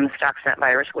data, and the Stuxnet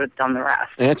virus would have done the rest.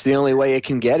 And that's the only way it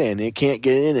can get in. It can't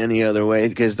get in any other way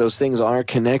because those things aren't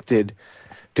connected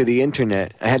to the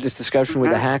internet. I had this discussion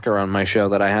with a hacker on my show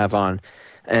that I have on,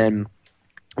 and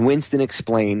Winston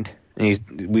explained, and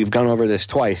we've gone over this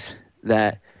twice,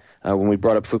 that when we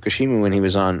brought up Fukushima when he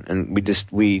was on, and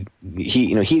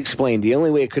he explained the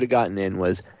only way it could have gotten in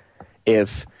was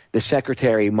if the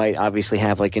secretary might obviously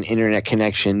have like an internet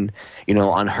connection,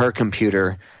 on her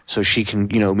computer so she can,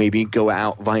 maybe go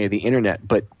out via the internet.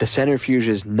 But the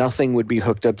centrifuges, nothing would be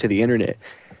hooked up to the internet.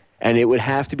 And it would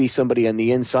have to be somebody on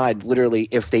the inside, literally,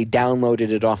 if they downloaded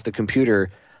it off the computer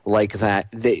like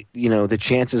that, the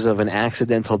chances of an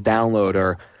accidental download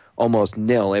are almost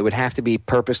nil. It would have to be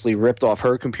purposely ripped off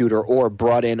her computer or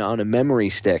brought in on a memory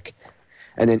stick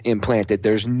and then implanted.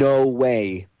 There's no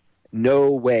way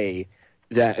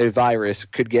that a virus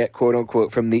could get, quote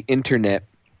unquote, from the internet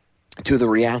to the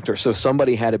reactor. So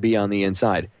somebody had to be on the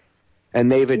inside. And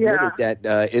they've admitted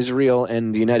that Israel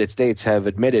and the United States have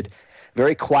admitted,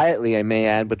 very quietly, I may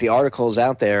add, but the article's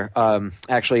out there.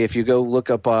 Actually, if you go look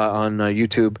up on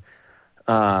YouTube,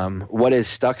 What is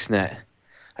Stuxnet?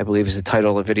 I believe is the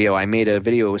title of the video. I made a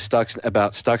video with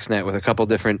about Stuxnet with a couple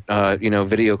different,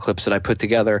 video clips that I put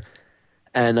together.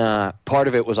 And part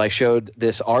of it was I showed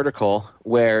this article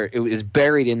where it was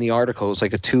buried in the article. It was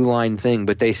like a 2-line thing,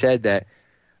 but they said that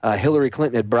Hillary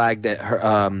Clinton had bragged that her,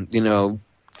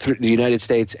 the United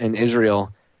States and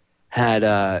Israel had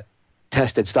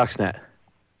tested Stuxnet,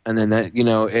 and then that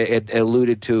it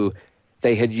alluded to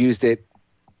they had used it,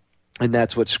 and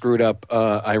that's what screwed up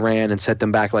Iran and set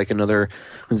them back like another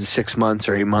 6 months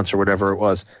or 8 months or whatever it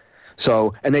was.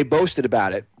 So, and they boasted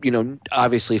about it.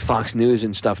 Obviously Fox News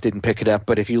and stuff didn't pick it up,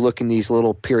 but if you look in these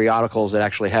little periodicals that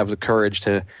actually have the courage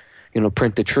to,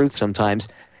 print the truth sometimes,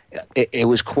 it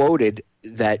was quoted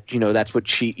that, that's what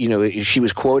she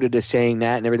was quoted as saying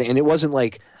that and everything. And it wasn't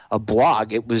like a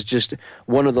blog. It was just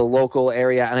one of the local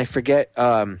area. And I forget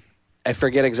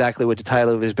exactly what the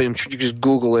title of it is, but I'm sure you just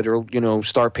Google it or,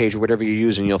 Start Page or whatever you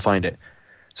use and you'll find it.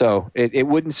 So it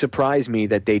wouldn't surprise me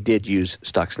that they did use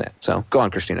Stuxnet. So go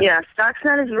on, Christina. Yeah,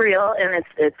 Stuxnet is real, and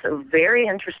it's very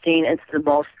interesting. It's the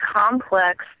most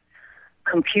complex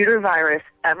computer virus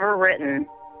ever written.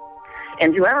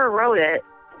 And whoever wrote it,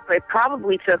 it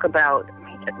probably took about,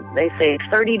 they say,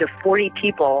 30 to 40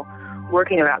 people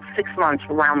working about 6 months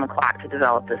around the clock to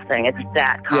develop this thing. It's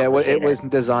that complicated. Yeah, well, it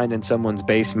wasn't designed in someone's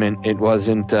basement. It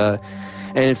wasn't...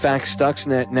 And in fact,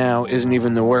 Stuxnet now isn't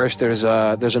even the worst. There's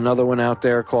another one out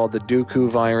there called the Dooku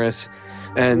virus,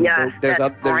 and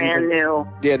there's brand new.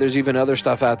 Yeah, there's even other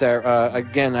stuff out there.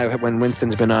 Again, when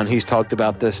Winston's been on, he's talked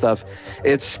about this stuff.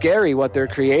 It's scary what they're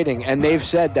creating, and they've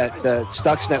said that the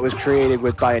Stuxnet was created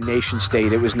by a nation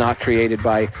state. It was not created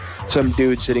by some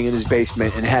dude sitting in his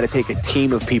basement and had to take a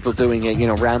team of people doing it,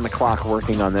 round the clock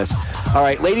working on this. All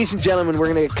right, ladies and gentlemen,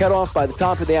 we're going to get cut off by the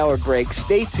top of the hour break.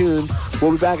 Stay tuned.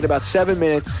 We'll be back in about 7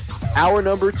 minutes. Hour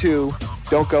number 2.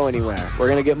 Don't go anywhere. We're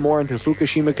going to get more into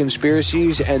Fukushima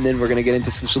conspiracies, and then we're going to get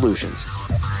into some solutions.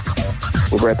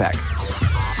 We'll be right back.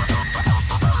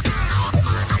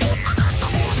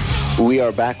 We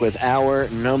are back with hour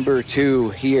number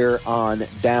 2 here on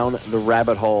Down the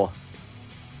Rabbit Hole.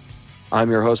 I'm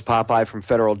your host, Popeye, from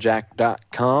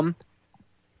federaljack.com.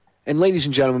 And ladies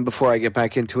and gentlemen, before I get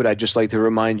back into it, I'd just like to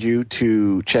remind you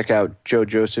to check out Joe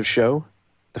Joseph's show,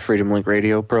 the Freedom Link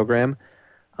radio program,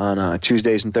 on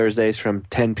Tuesdays and Thursdays from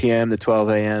 10 p.m. to 12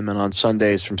 a.m. and on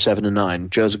Sundays from 7 to 9.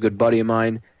 Joe's a good buddy of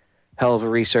mine, hell of a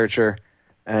researcher,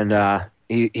 and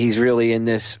he's really in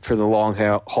this for the long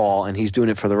haul, and he's doing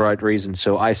it for the right reasons.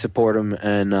 So I support him,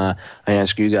 and I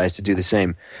ask you guys to do the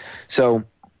same. So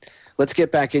let's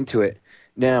get back into it.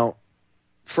 Now,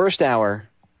 first hour,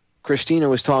 Christina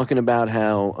was talking about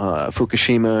how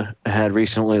Fukushima had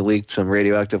recently leaked some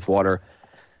radioactive water.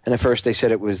 And at first they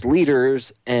said it was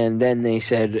liters, and then they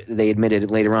admitted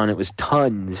later on it was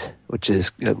tons, which is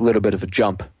a little bit of a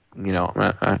jump,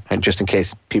 just in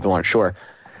case people aren't sure.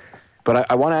 But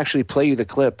I want to actually play you the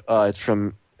clip. It's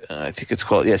from, I think it's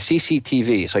called,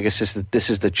 CCTV. So I guess this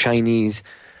is the Chinese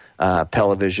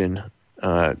television,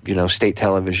 state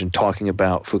television talking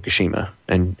about Fukushima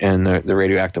and the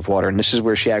radioactive water. And this is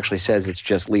where she actually says it's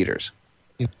just liters.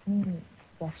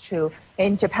 That's true.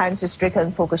 In Japan's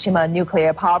stricken Fukushima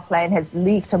nuclear power plant has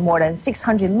leaked more than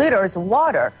 600 liters of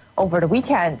water over the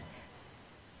weekend.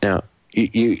 Now,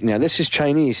 now this is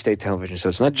Chinese state television, so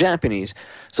it's not Japanese.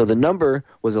 So the number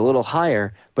was a little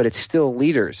higher, but it's still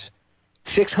liters.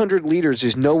 600 liters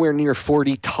is nowhere near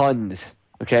 40 tons,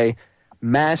 okay?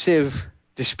 Massive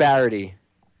disparity.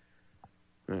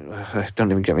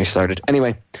 Don't even get me started.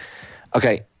 Anyway,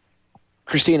 okay,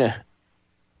 Christina,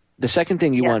 the second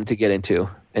thing you wanted to get into,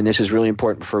 and this is really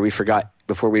important before we forget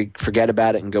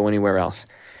about it and go anywhere else.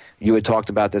 You had talked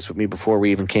about this with me before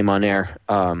we even came on air,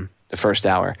 the first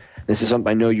hour. This is something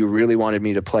I know you really wanted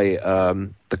me to play,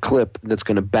 the clip that's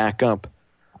going to back up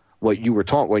what you're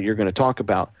going to talk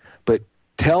about. But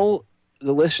tell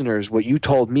the listeners what you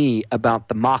told me about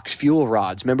the MOX fuel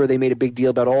rods. Remember they made a big deal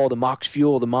about the MOX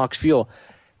fuel.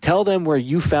 Tell them where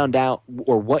you found out,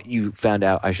 or what you found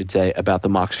out, I should say, about the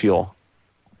MOX fuel.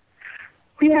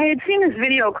 Yeah, I had seen this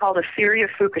video called A Theory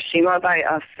of Fukushima by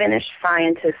a Finnish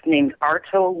scientist named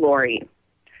Arto Lori.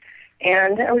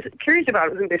 And I was curious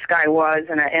about who this guy was,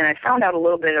 and I found out a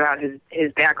little bit about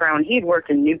his background. He had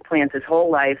worked in nuke plants his whole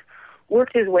life,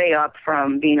 worked his way up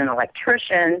from being an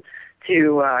electrician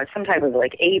to some type of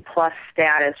A+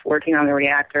 status working on the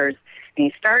reactors. And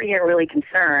he started to get really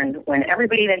concerned when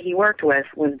everybody that he worked with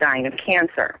was dying of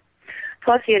cancer.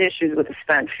 Plus he had issues with the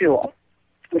spent fuel.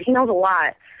 But he knows a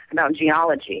lot about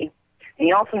geology, and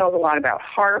he also knows a lot about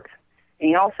HAARP, and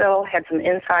he also had some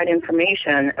inside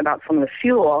information about some of the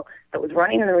fuel that was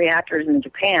running in the reactors in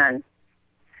Japan.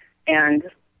 And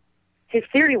his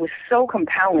theory was so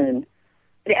compelling,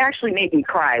 it actually made me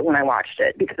cry when I watched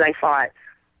it, because I thought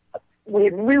what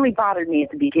had really bothered me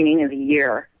at the beginning of the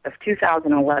year of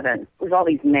 2011 was all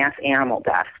these mass animal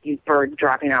deaths, these birds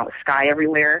dropping out of the sky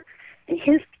everywhere. And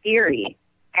his theory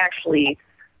actually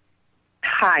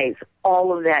ties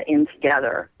all of that in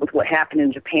together with what happened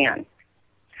in Japan.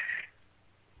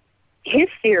 His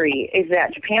theory is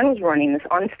that Japan was running this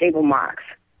unstable MOX.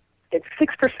 It's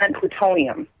 6%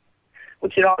 plutonium,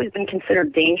 which had always been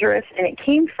considered dangerous, and it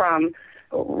came from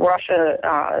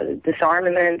Russia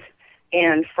disarmament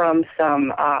and from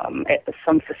some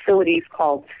facilities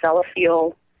called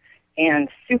Sellafield and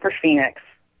Super Phoenix,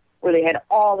 where they had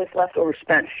all this leftover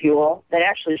spent fuel that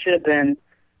actually should have been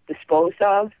disposed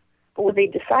of. But what they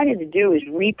decided to do is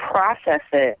reprocess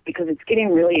it, because it's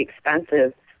getting really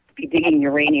expensive to be digging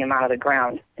uranium out of the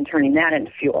ground and turning that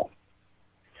into fuel.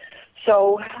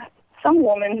 So some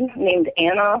woman named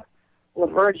Anna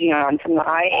Lavergian from the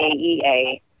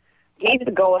IAEA gave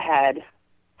the go-ahead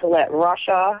to let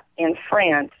Russia and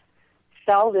France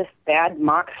sell this bad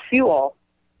MOX fuel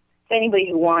to anybody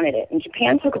who wanted it. And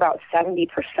Japan took about 70%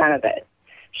 of it.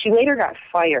 She later got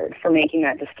fired for making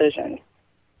that decision.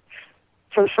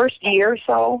 For the first year or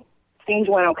so, things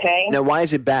went okay. Now, why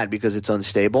is it bad? Because it's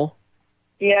unstable?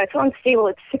 Yeah, it's unstable.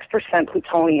 It's 6%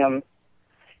 plutonium.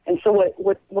 And so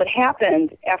what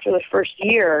happened after the first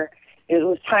year is it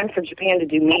was time for Japan to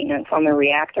do maintenance on their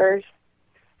reactors.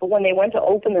 But when they went to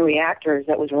open the reactors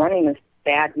that was running this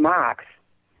bad MOX,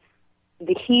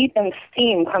 the heat and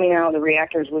steam coming out of the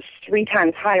reactors was 3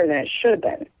 times higher than it should have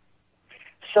been.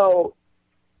 So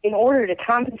in order to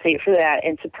compensate for that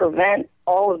and to prevent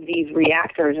all of these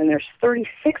reactors, and there's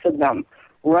 36 of them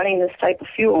running this type of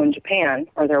fuel in Japan,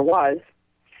 or there was,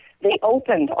 they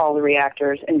opened all the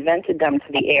reactors and vented them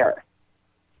to the air.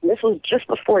 And this was just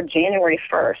before January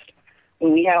 1st,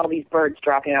 when we had all these birds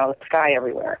dropping out of the sky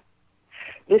everywhere.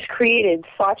 This created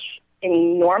such an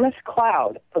enormous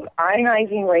cloud of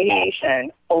ionizing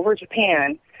radiation over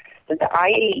Japan that the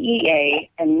IAEA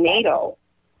and NATO,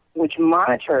 which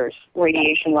monitors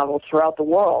radiation levels throughout the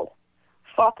world,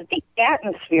 thought that the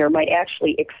atmosphere might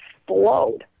actually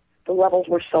explode. The levels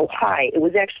were so high. It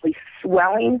was actually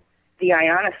swelling the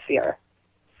ionosphere.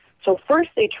 So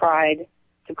first they tried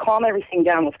to calm everything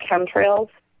down with chemtrails,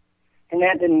 and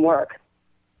that didn't work.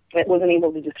 It wasn't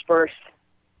able to disperse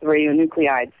the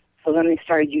radionuclides. So then they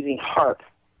started using HAARP.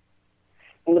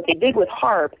 And what they did with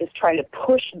HAARP is try to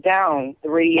push down the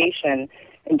radiation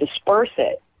and disperse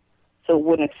it so it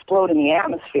wouldn't explode in the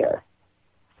atmosphere.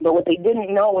 But what they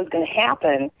didn't know was going to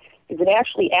happen is it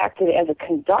actually acted as a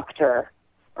conductor,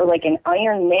 or like an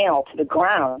iron nail to the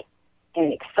ground,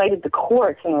 and it excited the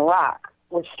quartz in the rock,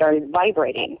 which started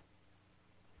vibrating.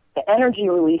 The energy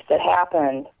release that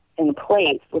happened in the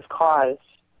plates was caused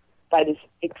by this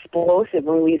explosive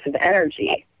release of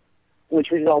energy, which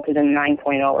resulted in a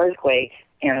 9.0 earthquake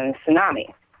and a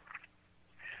tsunami.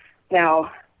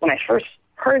 Now, when I first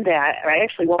heard that, I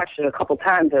actually watched it a couple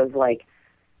times, I was like,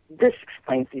 this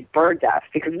explains these bird deaths,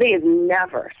 because they have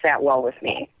never sat well with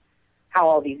me, how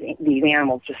all these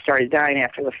animals just started dying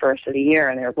after the first of the year,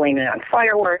 and they were blaming it on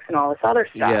fireworks and all this other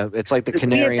stuff. Yeah, it's like the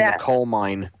canary in the coal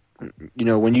mine. You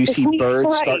know, when you see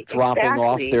birds start dropping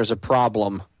off, there's a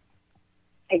problem.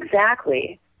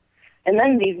 Exactly. And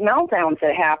then these meltdowns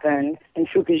that happened in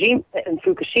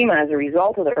Fukushima as a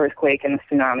result of the earthquake and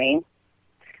the tsunami,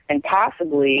 and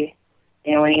possibly,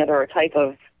 any other type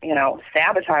of,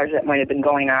 sabotage that might have been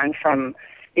going on from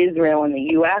Israel and the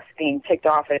U.S. being ticked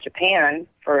off at Japan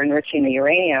for enriching the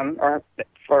uranium, or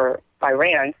for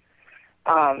Iran.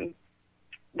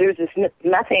 There's this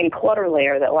methane clutter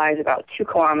layer that lies about 2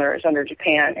 kilometers under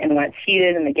Japan, and when it's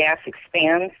heated and the gas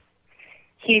expands,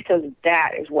 he says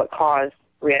that is what caused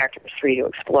Reactor 3 to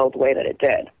explode the way that it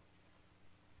did.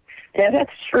 And if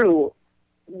that's true,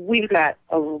 we've got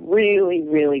a really,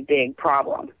 really big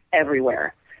problem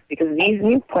everywhere, because these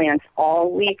nuke plants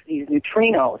all leak these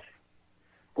neutrinos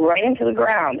right into the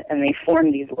ground, and they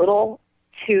form these little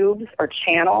tubes or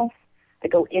channels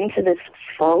that go into this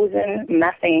frozen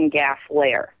methane gas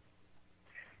layer.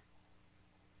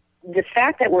 The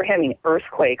fact that we're having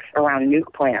earthquakes around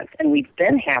nuke plants, and we've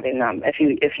been having them, if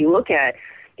you look at,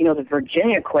 the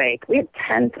Virginia quake, we had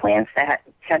 10 plants that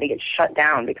had to get shut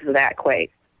down because of that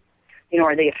quake.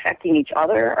 Are they affecting each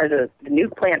other? Are the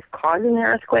nuke plants causing the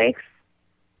earthquakes?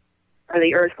 Are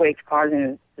the earthquakes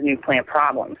causing the nuke plant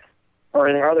problems? Or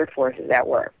are there other forces at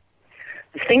work?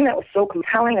 The thing that was so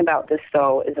compelling about this,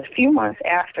 though, is a few months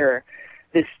after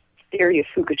this theory of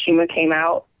Fukushima came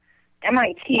out,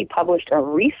 MIT published a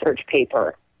research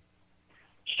paper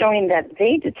showing that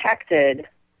they detected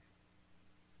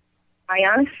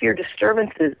ionosphere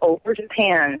disturbances over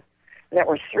Japan that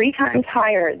were 3 times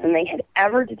higher than they had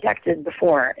ever detected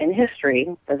before in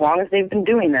history, as long as they've been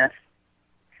doing this.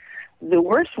 The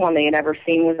worst one they had ever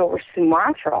seen was over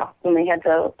Sumatra when they had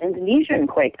the Indonesian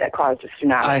quake that caused a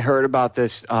tsunami. I heard about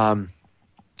this.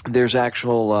 There's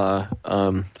actual,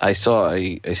 I saw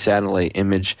a satellite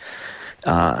image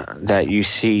that you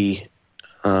see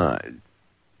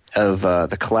of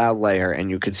the cloud layer, and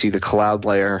you could see the cloud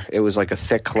layer. It was like a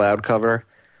thick cloud cover,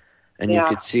 and you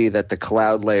could see that the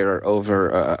cloud layer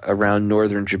over around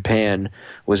northern Japan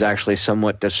was actually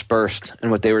somewhat dispersed. And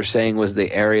what they were saying was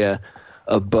the area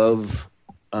above,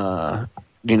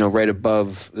 right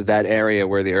above that area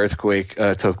where the earthquake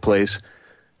took place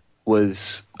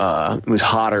was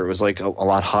hotter. It was like a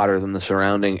lot hotter than the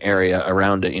surrounding area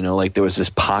around it. Like there was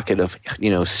this pocket of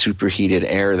superheated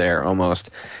air there almost.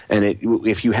 And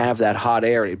if you have that hot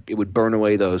air, it would burn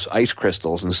away those ice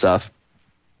crystals and stuff,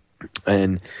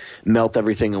 and melt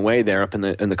everything away there up in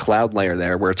the cloud layer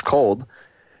there where it's cold.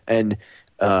 And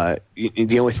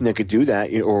the only thing that could do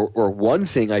that, or one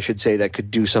thing I should say that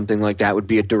could do something like that, would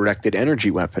be a directed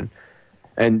energy weapon.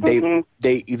 And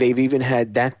they've even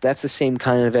had that. That's the same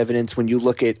kind of evidence when you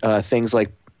look at things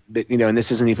like, and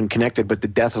this isn't even connected, but the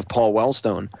death of Paul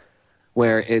Wellstone,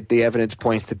 where the evidence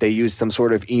points that they used some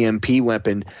sort of EMP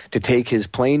weapon to take his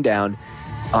plane down.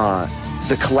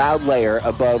 The cloud layer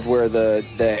above where the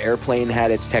airplane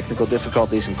had its technical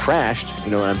difficulties and crashed,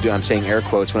 I'm saying air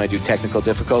quotes when I do technical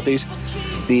difficulties,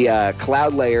 the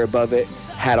cloud layer above it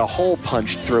had a hole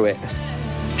punched through it,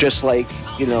 just like,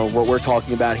 what we're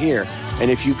talking about here. And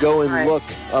if you go and look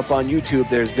up on YouTube,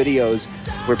 there's videos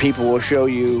where people will show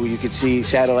you can see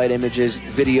satellite images,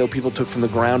 video people took from the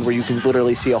ground where you can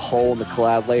literally see a hole in the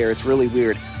cloud layer. It's really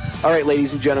weird. All right,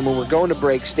 ladies and gentlemen, we're going to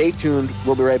break. Stay tuned.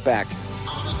 We'll be right back.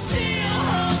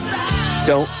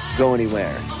 Don't go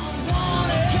anywhere.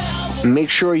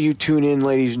 Make sure you tune in,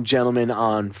 ladies and gentlemen,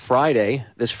 on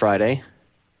this Friday.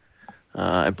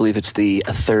 I believe it's the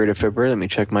 3rd of February. Let me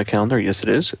check my calendar. Yes, it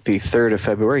is. The 3rd of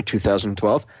February,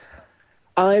 2012.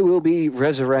 I will be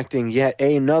resurrecting yet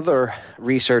another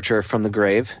researcher from the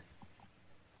grave.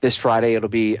 This Friday, it'll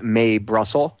be Mae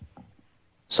Brussel.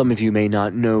 Some of you may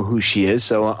not know who she is,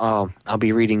 so I'll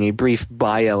be reading a brief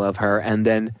bio of her, and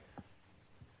then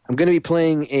I'm going to be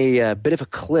playing a bit of a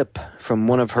clip from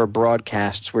one of her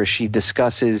broadcasts where she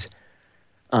discusses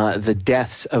the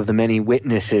deaths of the many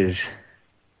witnesses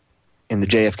in the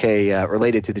JFK,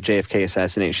 related to the JFK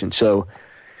assassination. So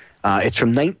it's from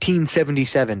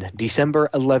 1977, December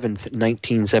 11th,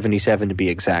 1977 to be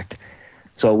exact.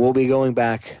 So we'll be going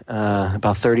back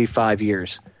about 35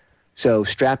 years. So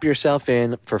strap yourself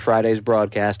in for Friday's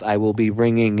broadcast. I will be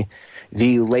bringing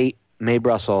the late Mae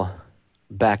Brussel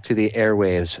back to the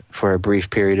airwaves for a brief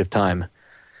period of time.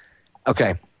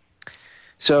 Okay,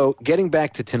 so getting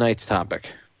back to tonight's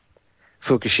topic,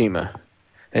 Fukushima,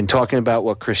 and talking about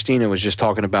what Christina was just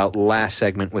talking about last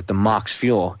segment with the MOX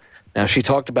fuel. Now, she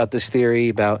talked about this theory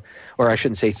about, or I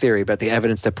shouldn't say theory, about the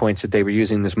evidence that points that they were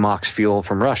using this MOX fuel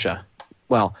from Russia.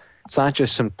 Well, it's not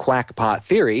just some quackpot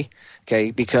theory,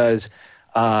 okay, because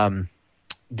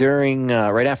during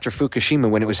right after Fukushima,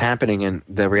 when it was happening and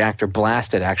the reactor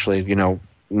blasted, actually,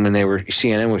 when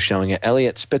CNN was showing it,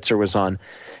 Elliot Spitzer was on.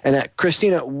 And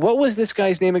Christina, what was this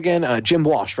guy's name again? Jim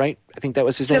Walsh, right? I think that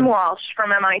was his name. Jim Walsh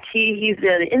from MIT. He's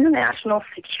an international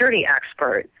security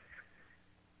expert.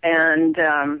 And,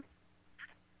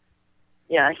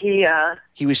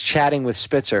 he was chatting with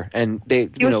Spitzer, and he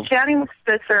was chatting with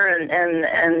Spitzer,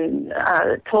 and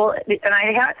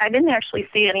I didn't actually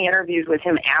see any interviews with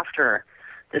him after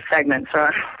the segment, so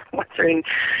I'm wondering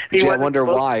if he wasn't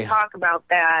supposed to talk about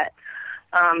that.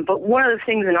 But one of the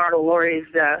things in Ardo Lori's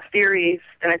theories,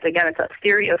 and it's a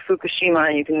theory of Fukushima,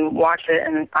 and you can watch it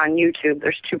on YouTube.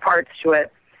 There's 2 parts to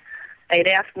it. I had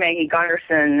asked Maggie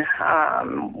Gunderson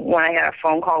when I had a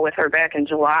phone call with her back in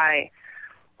July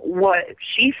what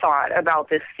she thought about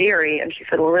this theory, and she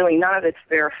said, well, really, none of it's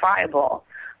verifiable.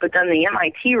 But then the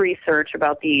MIT research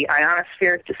about the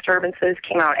ionospheric disturbances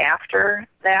came out after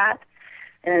that.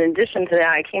 And in addition to that,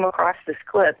 I came across this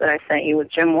clip that I sent you with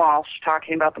Jim Walsh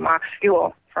talking about the MOX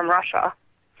fuel from Russia.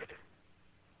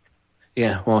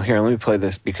 Yeah, well, here, let me play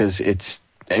this because it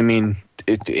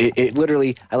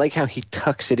literally, I like how he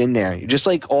tucks it in there. Just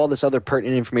like all this other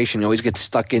pertinent information always gets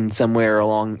stuck in somewhere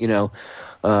along,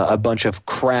 a bunch of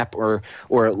crap or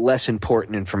less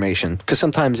important information. Because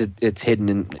sometimes it's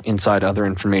hidden inside other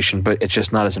information, but it's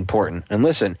just not as important. And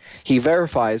listen, he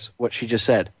verifies what she just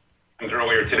said. They're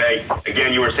earlier today.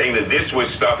 Again, you were saying that this was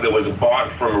stuff that was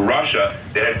bought from Russia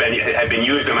that had been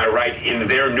used, am I right, in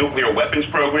their nuclear weapons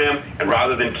program, and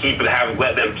rather than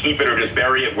let them keep it or just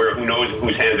bury it where who knows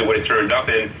whose hands it would have turned up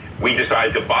in, we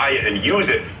decided to buy it and use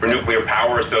it for nuclear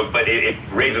power. But it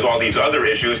raises all these other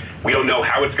issues. We don't know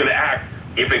how it's going to act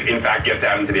if it, in fact, gets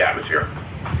out into the atmosphere.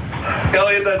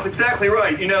 Elliot, that's exactly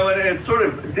right. And it's sort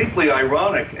of deeply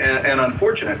ironic and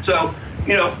unfortunate. So,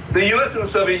 the U.S. and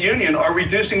the Soviet Union are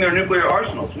reducing their nuclear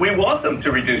arsenals. We want them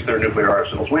to reduce their nuclear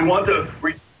arsenals. We want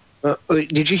to...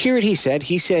 Did you hear what he said?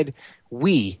 He said,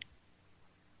 we.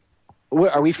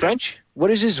 Are we French? What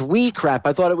is this we crap?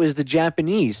 I thought it was the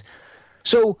Japanese.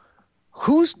 So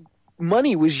whose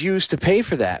money was used to pay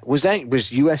for that?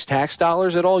 Was U.S. tax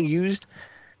dollars at all used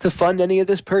to fund any of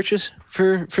this purchase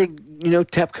for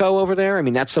TEPCO over there? I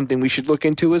mean, that's something we should look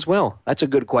into as well. That's a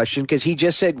good question because he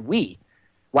just said we.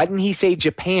 Why didn't he say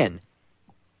Japan?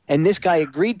 And this guy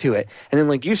agreed to it. And then,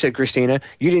 like you said, Christina,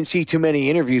 you didn't see too many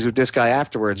interviews with this guy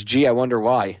afterwards. Gee, I wonder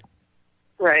why.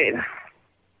 Right.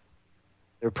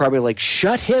 They're probably like,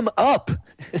 shut him up.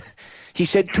 He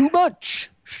said too much.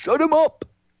 Shut him up.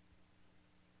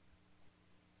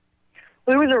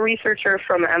 There was a researcher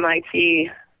from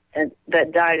MIT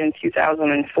that died in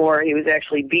 2004. He was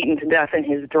actually beaten to death in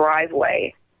his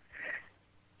driveway.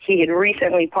 He had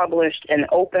recently published an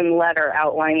open letter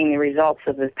outlining the results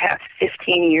of the past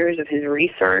 15 years of his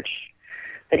research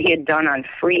that he had done on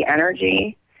free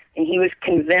energy. And he was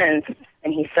convinced,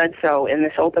 and he said so in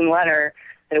this open letter,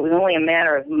 that it was only a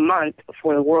matter of months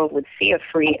before the world would see a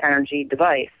free energy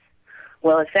device.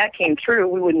 Well, if that came true,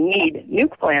 we wouldn't need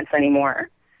nuke plants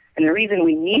anymore. And the reason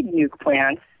we need nuke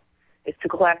plants is to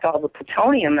collect all the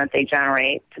plutonium that they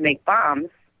generate to make bombs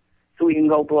so we can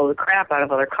go blow the crap out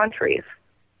of other countries.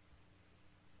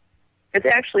 It's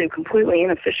actually a completely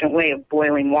inefficient way of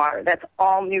boiling water. That's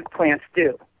all nuke plants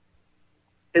do,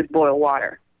 is boil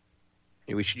water.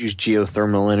 Yeah, we should use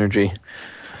geothermal energy.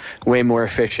 Way more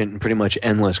efficient and pretty much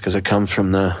endless because it comes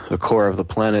from the core of the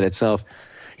planet itself.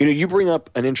 You bring up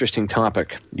an interesting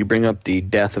topic. You bring up the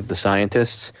death of the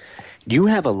scientists. You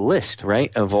have a list,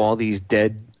 right, of all these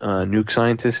dead nuke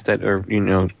scientists that are,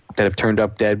 that have turned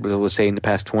up dead, let's say, in the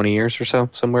past 20 years or so,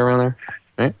 somewhere around there,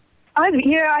 right? I've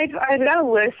got a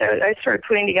list. I started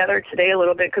putting together today a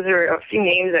little bit because there were a few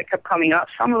names that kept coming up.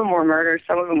 Some of them were murders.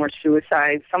 Some of them were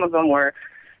suicides. Some of them were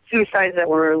suicides that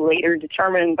were later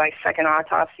determined by second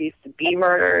autopsies to be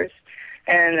murders.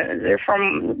 And they're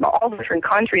from all different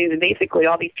countries. And basically,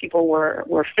 all these people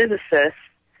were physicists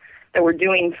that were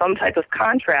doing some type of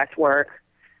contract work.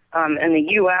 In the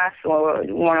U.S.,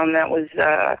 one of them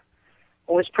that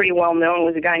was pretty well known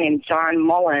was a guy named John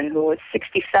Mullen, who was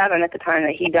 67 at the time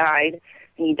that he died.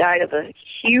 And he died of a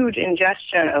huge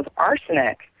ingestion of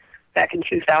arsenic back in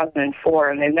 2004,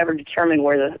 and they've never determined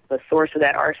where the source of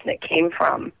that arsenic came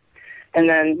from. And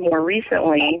then more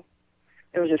recently,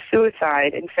 there was a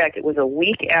suicide. In fact, it was a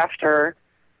week after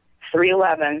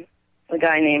 3/11. A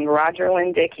guy named Roger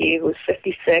Lynn Dickey, who was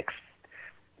 56,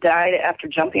 died after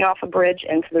jumping off a bridge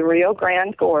into the Rio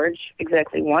Grande Gorge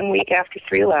exactly 1 week after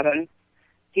 3/11.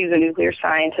 He was a nuclear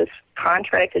scientist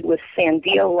contracted with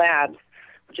Sandia Labs,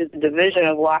 which is the division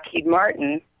of Lockheed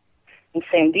Martin. And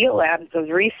Sandia Labs does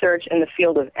research in the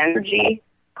field of energy,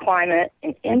 climate,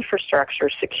 and infrastructure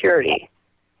security.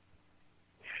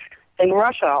 In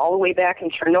Russia, all the way back in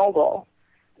Chernobyl,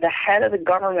 the head of the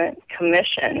government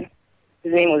commission,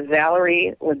 his name was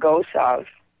Valery Legosov,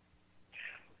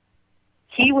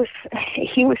 he was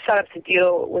set up to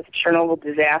deal with the Chernobyl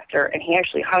disaster, and he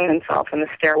actually hung himself in the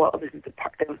stairwell of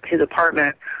his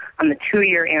apartment on the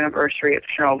 2-year anniversary of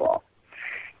Chernobyl.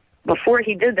 Before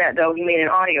he did that, though, he made an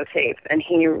audio tape, and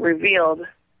he revealed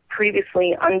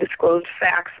previously undisclosed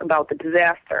facts about the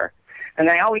disaster. And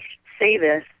I always say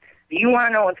this, if you want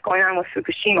to know what's going on with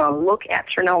Fukushima, look at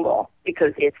Chernobyl,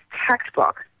 because it's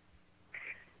textbook.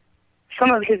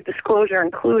 Some of his disclosure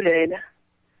included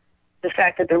the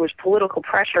fact that there was political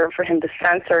pressure for him to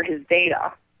censor his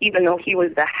data, even though he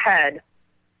was the head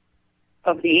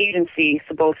of the agency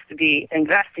supposed to be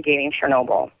investigating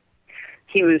Chernobyl.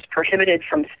 He was prohibited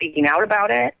from speaking out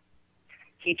about it.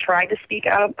 He tried to speak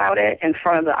out about it in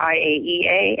front of the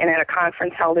IAEA and at a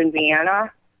conference held in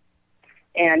Vienna.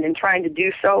 And in trying to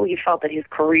do so, he felt that his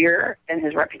career and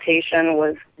his reputation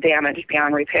was damaged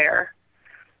beyond repair.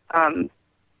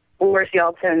 Boris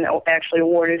Yeltsin actually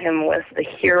awarded him with the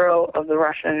Hero of the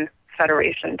Russian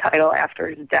Federation title after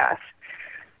his death.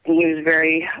 And he was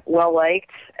very well-liked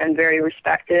and very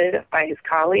respected by his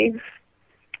colleagues.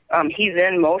 He's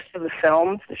in most of the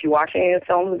films. If you watch any of the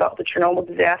films about the Chernobyl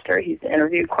disaster, he's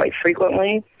interviewed quite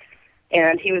frequently.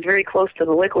 And he was very close to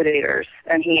the liquidators,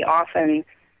 and he often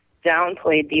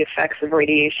downplayed the effects of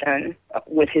radiation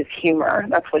with his humor.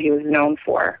 That's what he was known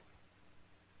for.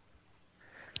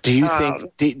 Do you think?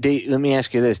 Let me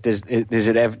ask you this: does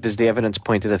the evidence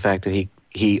point to the fact that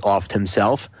he offed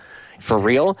himself for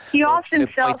real? He offed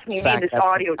himself, and he made this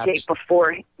audio tape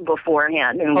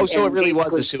beforehand. And, so it really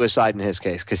was a suicide in his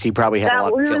case, because he probably had a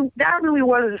lot of guilt. That really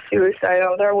was a suicide.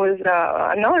 There was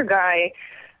another guy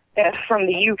from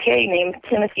the UK named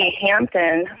Timothy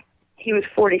Hampton. He was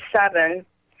 47,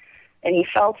 and he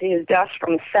fell to his death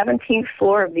from the 17th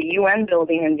floor of the UN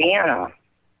building in Vienna.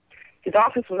 His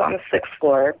office was on the 6th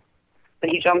floor,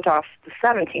 but he jumped off the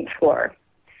 17th floor.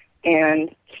 And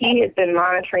he had been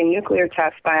monitoring nuclear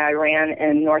tests by Iran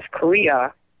and North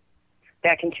Korea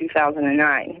back in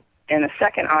 2009. And a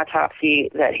second autopsy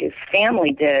that his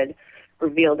family did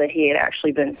revealed that he had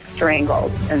actually been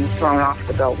strangled and thrown off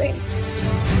the building.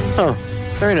 Oh,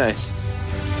 very nice.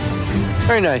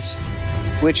 Very nice.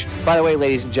 Which, by the way,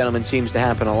 ladies and gentlemen, seems to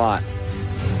happen a lot.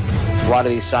 A lot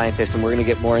of these scientists, and we're going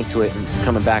to get more into it and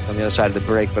coming back on the other side of the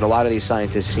break, but a lot of these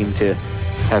scientists seem to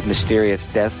have mysterious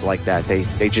deaths like that.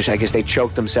 They just, I guess they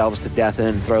choke themselves to death and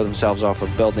then throw themselves off a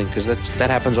building, because that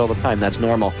happens all the time. That's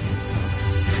normal.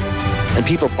 And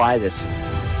people buy this.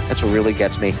 That's what really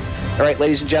gets me. All right,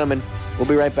 ladies and gentlemen, we'll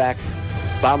be right back.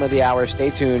 Bottom of the hour.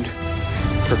 Stay tuned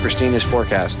for Christina's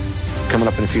forecast. Coming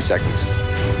up in a few seconds.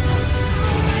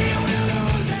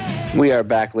 We are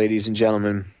back, ladies and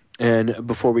gentlemen. And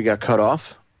before we got cut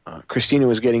off, Christina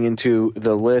was getting into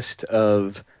the list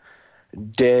of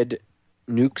dead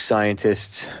nuke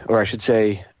scientists, or I should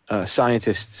say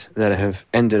scientists that have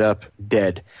ended up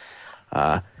dead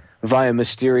via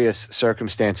mysterious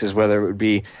circumstances, whether it would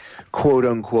be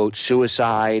quote-unquote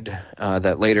suicide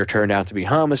that later turned out to be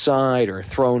homicide, or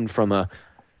thrown from a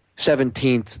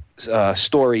 17th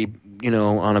story,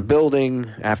 on a building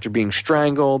after being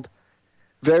strangled.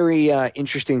 Very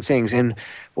interesting things. And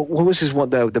what was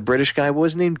the British guy? What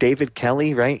was his name? David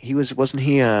Kelly, right? Wasn't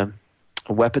he a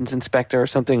weapons inspector or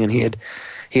something? And he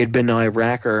had been to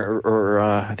Iraq, or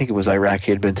I think it was Iraq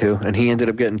he had been to, and he ended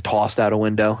up getting tossed out a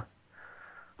window.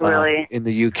 Really? In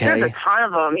the UK. There's a ton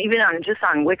of them. Even on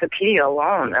Wikipedia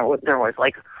alone, there was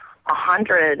like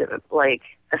 100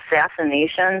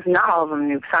 assassinations. Not all of them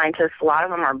nuke scientists. A lot of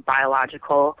them are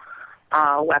biological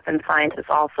weapons scientists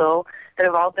also, that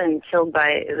have all been killed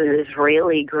by the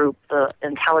Israeli group, the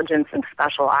Intelligence and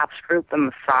Special Ops Group, the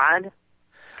Mossad.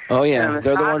 Oh, yeah.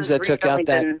 They're the ones that took out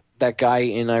that guy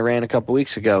in Iran a couple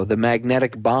weeks ago. The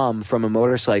magnetic bomb from a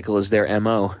motorcycle is their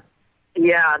M.O.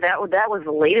 Yeah, that was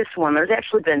the latest one. There's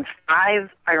actually been 5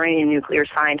 Iranian nuclear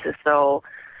scientists, though,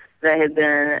 that had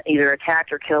been either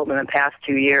attacked or killed in the past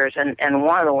 2 years. And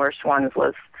one of the worst ones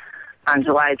was on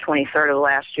July 23rd of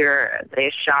last year.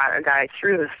 They shot a guy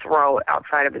through the throat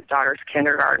outside of his daughter's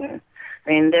kindergarten. I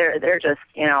mean, they're just,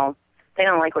 they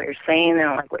don't like what you're saying, they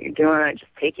don't like what you're doing, they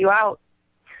just take you out.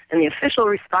 And the official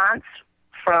response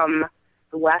from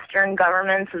the Western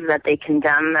governments is that they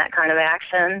condemn that kind of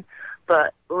action.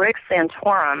 But Rick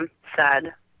Santorum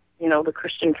said, the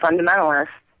Christian fundamentalist,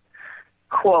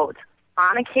 quote,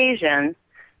 on occasion,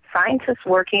 scientists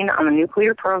working on the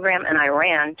nuclear program in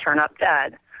Iran turn up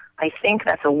dead. I think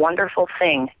that's a wonderful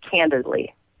thing,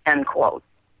 candidly, end quote.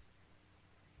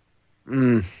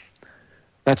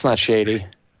 That's not shady.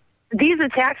 These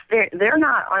attacks, they're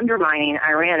not undermining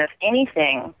Iran. If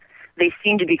anything, they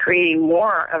seem to be creating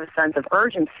more of a sense of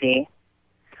urgency.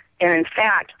 And in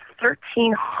fact,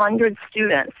 1,300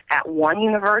 students at one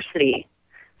university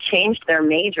changed their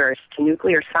majors to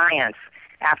nuclear science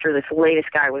after this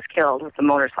latest guy was killed with the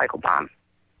motorcycle bomb.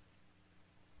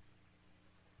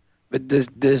 But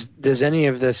does any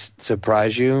of this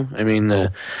surprise you? I mean,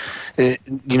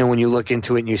 when you look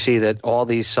into it and you see that all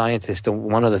these scientists,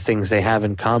 one of the things they have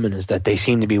in common is that they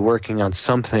seem to be working on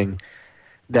something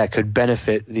that could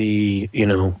benefit the,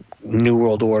 New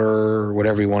World Order, or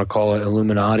whatever you want to call it,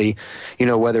 Illuminati,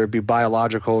 whether it be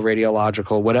biological,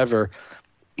 radiological, whatever.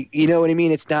 You know what I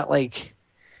mean? It's not like,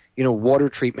 water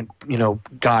treatment,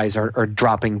 guys are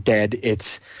dropping dead.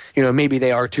 It's, maybe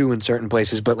they are too in certain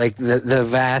places, but like the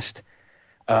vast,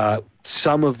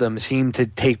 some of them seem to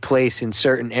take place in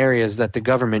certain areas that the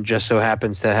government just so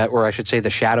happens to have, or I should say the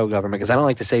shadow government, because I don't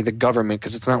like to say the government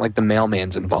because it's not like the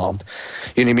mailman's involved.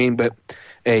 You know what I mean? But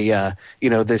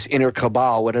this inner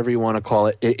cabal, whatever you want to call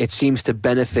it, it seems to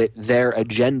benefit their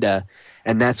agenda.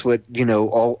 And that's what,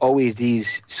 always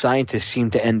these scientists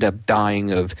seem to end up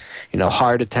dying of,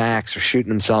 heart attacks or shooting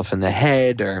themselves in the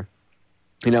head or,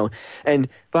 And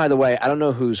by the way, I don't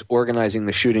know who's organizing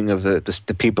the shooting of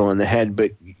the people in the head,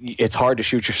 but it's hard to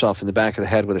shoot yourself in the back of the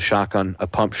head with a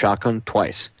pump shotgun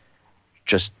twice.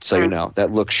 just so you know.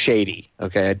 That looks shady,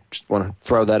 okay? I just want to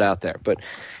throw that out there. But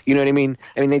you know what I mean?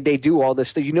 I mean, they do all this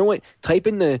stuff. You know what? Type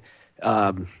in the,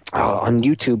 on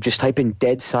YouTube, just type in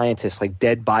dead scientist, like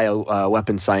dead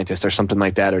weapon scientist or something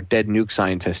like that, or dead nuke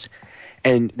scientist.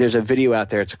 And there's a video out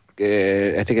there. It's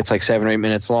I think it's like 7 or 8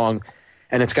 minutes long.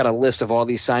 And it's got a list of all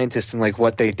these scientists and like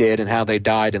what they did and how they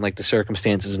died and like the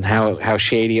circumstances and how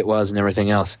shady it was and everything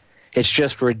else. It's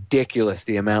just ridiculous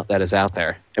the amount that is out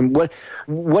there. And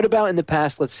what about in the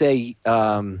past, let's say,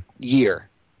 year?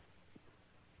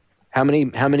 How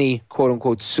many quote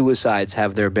unquote suicides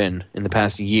have there been in the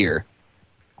past year?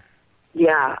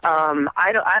 Yeah,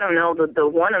 I don't know. The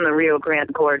one in the Rio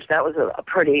Grande Gorge, that was a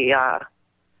pretty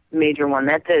major one.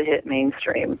 That did hit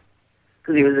mainstream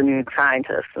because he was a nuke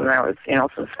scientist, and there was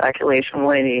some speculation.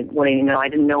 What did he know? I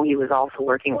didn't know he was also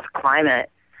working with climate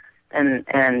and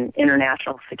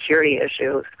international security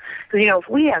issues. Because if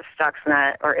we have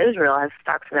Stuxnet or Israel has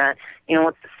Stuxnet,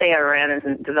 what's to say Iran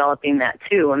isn't developing that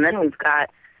too? And then we've got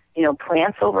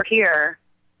plants over here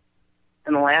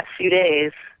in the last few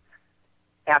days.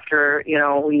 After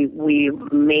we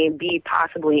may be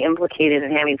possibly implicated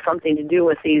in having something to do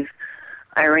with these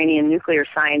Iranian nuclear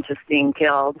scientists being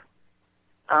killed.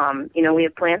 We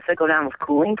have plants that go down with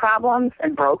cooling problems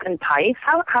and broken pipes.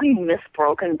 How do you miss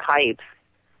broken pipes?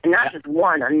 And not just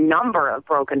one, a number of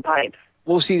broken pipes.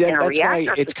 Well, see, that's why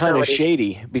it's kind of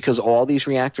shady, because all these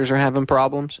reactors are having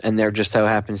problems, and there just so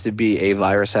happens to be a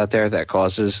virus out there that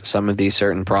causes some of these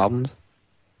certain problems.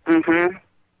 Mm-hmm.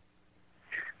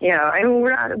 Yeah, I mean,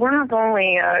 we're not the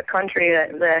only country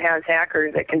that has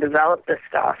hackers that can develop this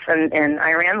stuff, and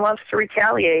Iran loves to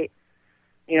retaliate.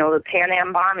 The Pan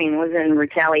Am bombing was in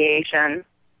retaliation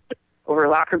over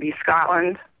Lockerbie,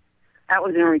 Scotland. That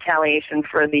was in retaliation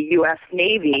for the U.S.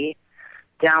 Navy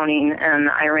downing an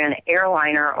Iran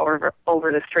airliner over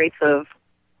the Straits of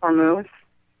Hormuz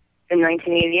in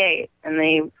 1988, and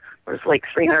there was like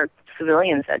 300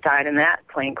 civilians that died in that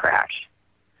plane crash.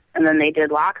 And then they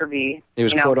did Lockerbie. It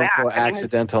was quote unquote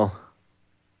accidental.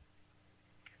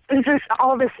 It's just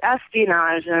all this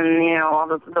espionage and all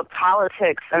the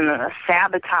politics and the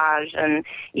sabotage, and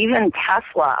even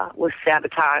Tesla was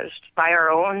sabotaged by our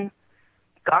own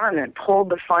government, pulled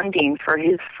the funding for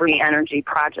his free energy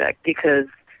project because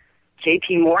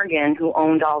J.P. Morgan, who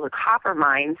owned all the copper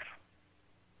mines,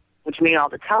 which made all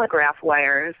the telegraph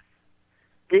wires,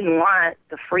 didn't want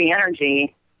the free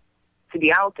energy to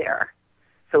be out there.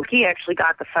 So he actually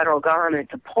got the federal government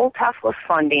to pull Tesla's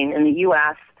funding in the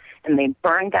U.S., and they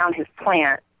burned down his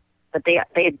plant. But they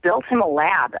had built him a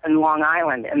lab in Long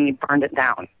Island, and they burned it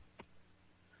down.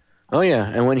 Oh, yeah.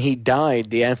 And when he died,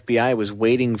 the FBI was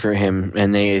waiting for him,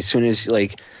 and as soon as,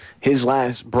 his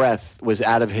last breath was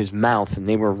out of his mouth, and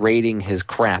they were raiding his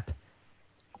crap.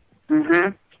 Mm-hmm.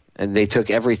 And they took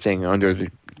everything under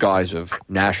the guise of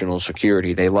national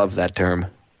security. They love that term.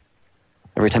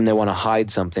 Every time they want to hide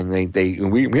something,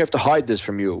 we have to hide this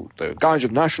from you. The guise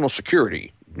of national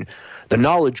security. The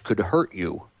knowledge could hurt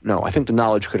you. No, I think the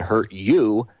knowledge could hurt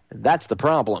you. That's the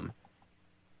problem.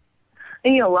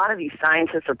 And, a lot of these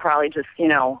scientists are probably just,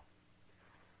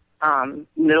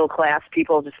 middle-class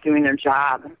people just doing their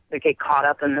job. They get caught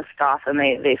up in this stuff, and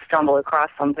they stumble across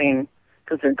something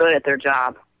because they're good at their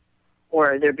job,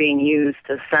 or they're being used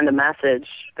to send a message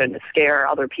and to scare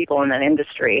other people in that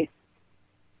industry.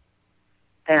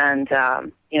 And,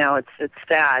 it's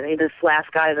sad. This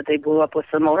last guy that they blew up with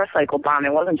the motorcycle bomb,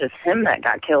 it wasn't just him that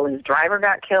got killed. His driver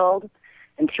got killed,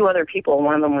 and 2 other people,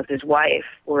 one of them was his wife,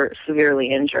 were severely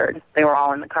injured. They were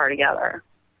all in the car together.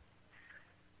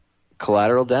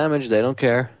 Collateral damage, they don't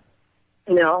care.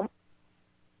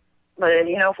 But,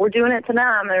 if we're doing it to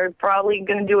them, they're probably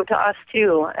going to do it to us,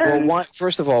 too. And well,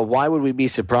 first of all, why would we be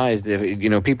surprised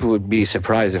if, people would be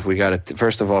surprised if we got it.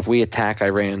 First of all, if we attack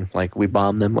Iran, like we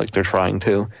bomb them, like they're trying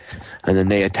to, and then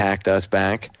they attacked us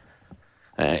back,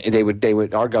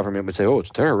 our government would say, oh,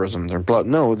 it's terrorism.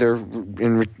 No,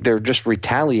 they're just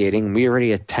retaliating. We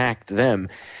already attacked them,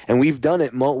 and we've done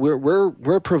it.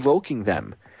 We're provoking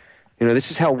them. This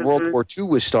is how World War II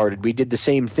was started. We did the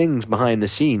same things behind the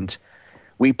scenes.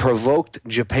 We provoked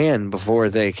Japan before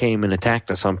they came and attacked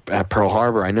us at Pearl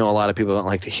Harbor. I know a lot of people don't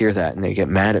like to hear that, and they get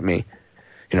mad at me.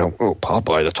 Oh,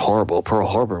 Popeye, that's horrible. Pearl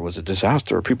Harbor was a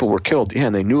disaster. People were killed. Yeah,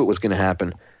 and they knew it was going to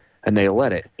happen, and they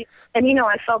let it. And,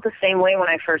 I felt the same way when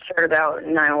I first heard about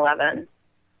 9/11.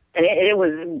 And it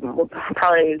was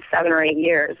probably 7 or 8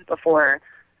 years before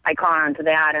I caught on to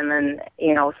that, and then,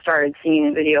 started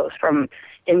seeing videos from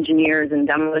engineers and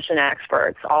demolition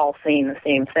experts all saying the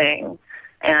same thing.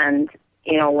 And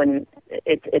when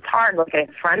it's hard looking at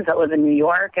friends that live in New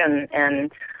York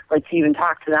and like to even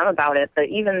talk to them about it, but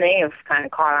even they have kind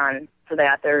of caught on to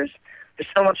that. There's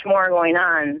There's so much more going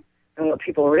on than what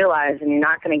people realize, and you're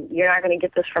not gonna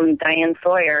get this from Diane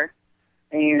Sawyer,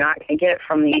 and you're not gonna get it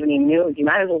from the evening news. You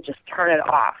might as well just turn it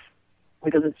off,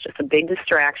 because it's just a big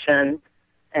distraction,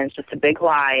 and it's just a big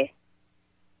lie.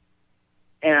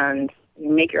 And you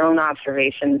make your own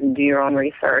observations and do your own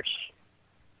research.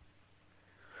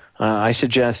 I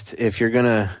suggest if you're going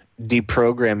to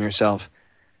deprogram yourself,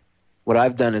 what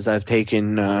I've done is I've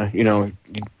taken, you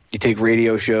take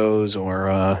radio shows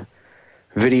or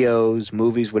videos,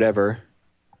 movies, whatever,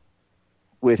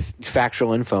 with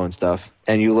factual info and stuff,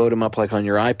 and you load them up like on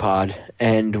your iPod,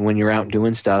 and when you're out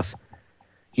doing stuff,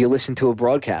 you listen to a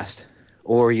broadcast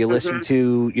or you listen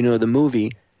to, the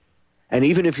movie. And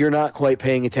even if you're not quite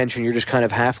paying attention, you're just kind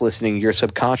of half listening, your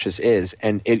subconscious is.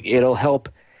 And it'll help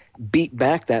beat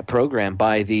back that program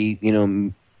by the,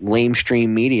 lamestream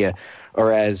media.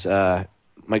 Or as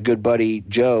my good buddy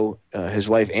Joe, his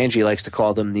wife Angie likes to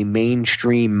call them, the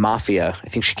mainstream mafia. I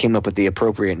think she came up with the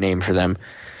appropriate name for them.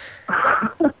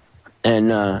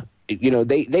 And,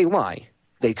 they lie.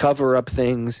 They cover up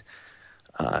things.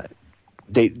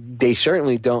 They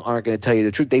certainly aren't going to tell you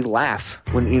the truth. They laugh.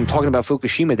 When you're talking about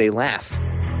Fukushima, they laugh.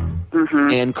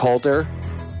 Ann Coulter,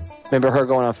 remember her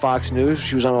going on Fox News?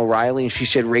 She was on O'Reilly, and she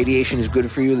said radiation is good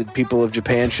for you, that people of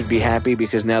Japan should be happy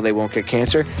because now they won't get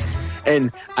cancer.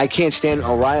 And I can't stand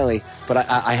O'Reilly, but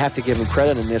I have to give him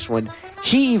credit on this one.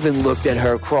 He even looked at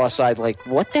her cross-eyed like,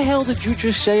 what the hell did you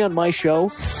just say on my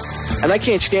show? And I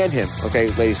can't stand him, okay,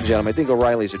 ladies and gentlemen. I think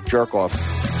O'Reilly's a jerk-off,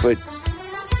 but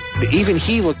even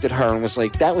he looked at her and was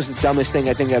like, that was the dumbest thing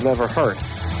I think I've ever heard.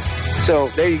 So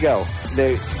there you go.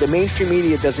 The mainstream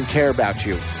media doesn't care about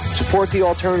you. Support the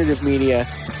alternative media.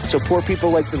 Support people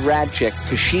like the RadChick,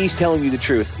 because she's telling you the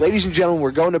truth. Ladies and gentlemen,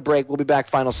 we're going to break. We'll be back.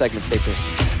 Final segment. Stay tuned.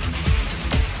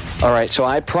 All right, so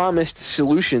I promised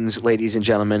solutions, ladies and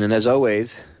gentlemen, and as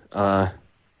always,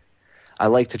 I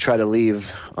like to try to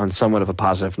leave on somewhat of a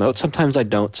positive note. Sometimes I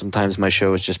don't. Sometimes my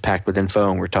show is just packed with info,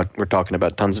 and we're talking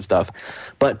about tons of stuff.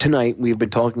 But tonight we've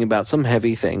been talking about some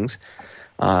heavy things.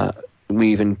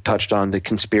 We even touched on the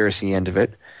conspiracy end of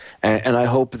it, and I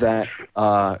hope that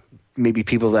maybe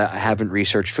people that haven't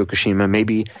researched Fukushima,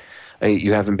 maybe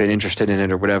you haven't been interested in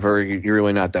it or whatever, you're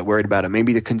really not that worried about it.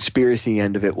 Maybe the conspiracy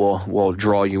end of it will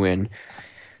draw you in.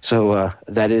 So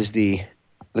that is the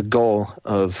goal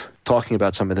of talking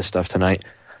about some of this stuff tonight.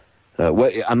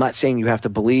 I'm not saying you have to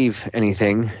believe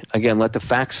anything. Again, let the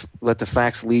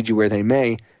facts lead you where they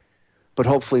may, but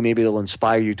hopefully maybe it'll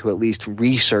inspire you to at least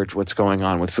research what's going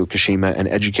on with Fukushima and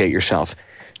educate yourself.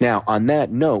 Now, on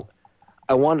that note,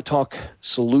 I want to talk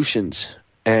solutions,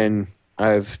 and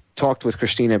I've talked with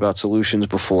Christina about solutions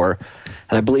before,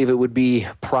 and I believe it would be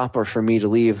proper for me to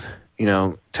leave,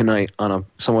 tonight on a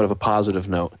somewhat of a positive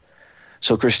note.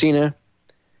 So, Christina,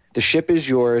 the ship is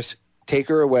yours. Take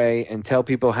her away and tell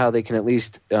people how they can at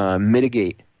least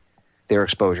mitigate their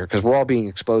exposure, because we're all being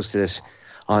exposed to this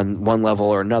on one level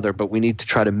or another, but we need to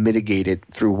try to mitigate it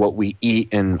through what we eat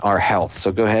and our health.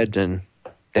 So go ahead, and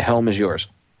the helm is yours.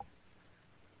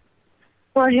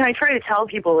 Well, I try to tell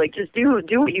people, just do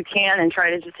what you can and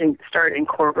try to just start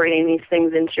incorporating these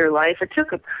things into your life. It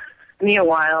took me a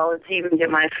while to even get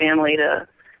my family to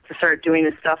start doing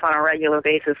this stuff on a regular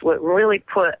basis. What really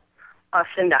put us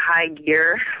into high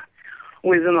gear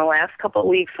was in the last couple of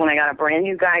weeks when I got a brand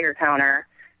new Geiger counter,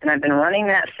 and I've been running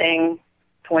that thing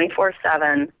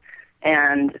 24/7.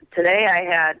 And today I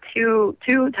had two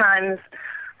times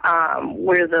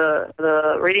where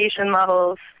the radiation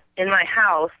levels in my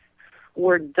house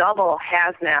were double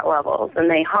hazmat levels, and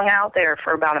they hung out there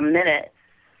for about a minute.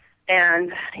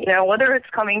 And, whether it's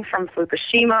coming from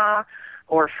Fukushima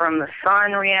or from the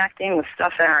sun reacting with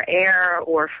stuff in our air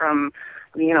or from,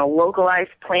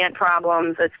 localized plant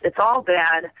problems, it's all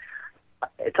bad.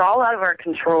 It's all out of our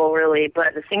control, really,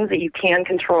 but the things that you can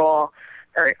control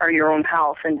are your own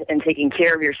health and taking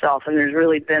care of yourself, and there's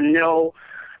really been no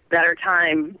better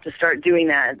time to start doing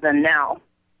that than now.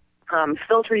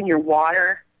 Filtering your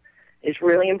water is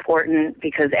really important,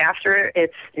 because after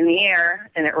it's in the air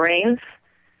and it rains,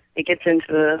 it gets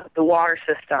into the water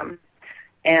system.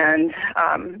 And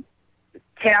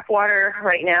tap water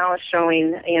right now is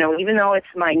showing, even though it's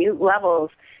minute levels,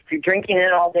 if you're drinking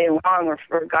it all day long,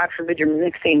 or God forbid you're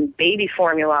mixing baby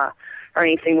formula or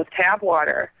anything with tap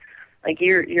water,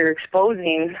 you're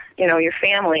exposing, your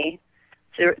family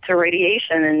to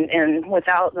radiation, and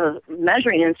without the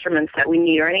measuring instruments that we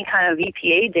need or any kind of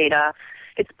EPA data,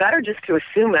 it's better just to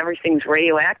assume everything's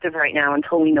radioactive right now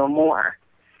until we know more.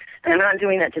 And I'm not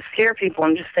doing that to scare people.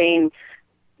 I'm just saying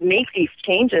make these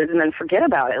changes and then forget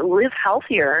about it. Live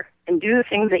healthier and do the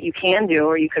things that you can do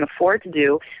or you can afford to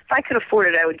do. If I could afford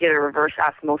it, I would get a reverse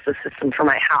osmosis system for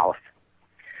my house.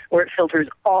 where it filters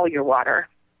all your water.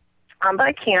 But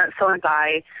I can't, so I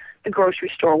buy the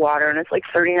grocery store water, and it's like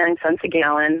 39 cents a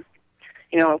gallon.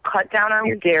 You know, cut down on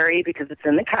your dairy because it's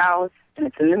in the cows and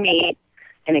it's in the meat,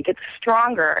 and it gets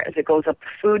stronger as it goes up the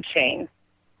food chain.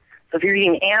 So if you're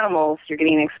eating animals, you're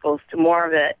getting exposed to more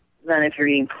of it than if you're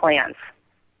eating plants.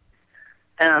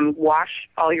 Wash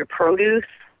all your produce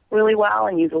really well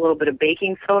and use a little bit of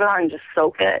baking soda and just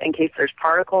soak it in case there's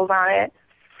particles on it.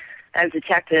 I've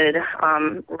detected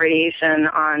radiation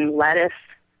on lettuce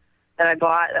that I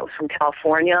bought that was from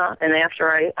California, and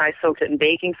after I soaked it in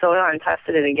baking soda and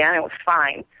tested it again, it was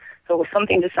fine. So it was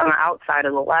something just on the outside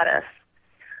of the lettuce.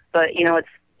 But, you know,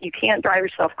 you can't drive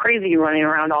yourself crazy running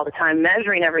around all the time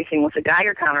measuring everything with a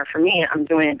Geiger counter. For me, I'm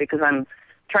doing it because I'm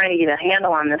trying to get a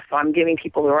handle on this, so I'm giving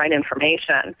people the right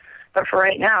information. But for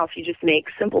right now, if you just make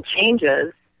simple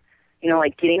changes, you know,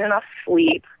 like getting enough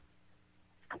sleep,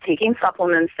 taking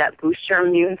supplements that boost your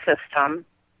immune system,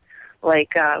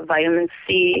 like vitamin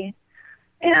C,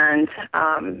 and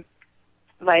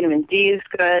vitamin D is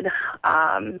good.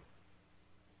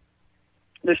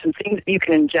 There's some things that you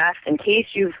can ingest in case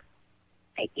you've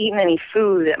eaten any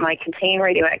food that might contain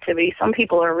radioactivity. Some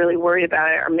people are really worried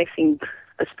about it, are mixing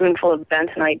a spoonful of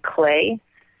bentonite clay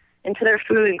into their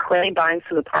food, and clay binds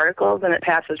to the particles, and it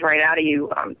passes right out of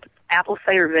you. Apple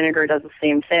cider vinegar does the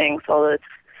same thing, so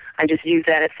I just use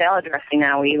that as salad dressing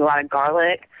now. We eat a lot of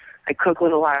garlic. I cook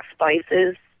with a lot of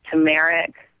spices.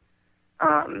 Turmeric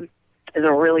is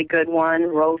a really good one,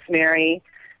 rosemary.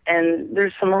 And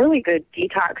there's some really good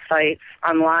detox sites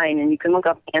online, and you can look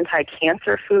up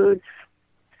anti-cancer foods,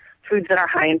 foods that are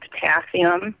high in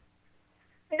potassium,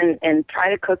 and try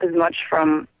to cook as much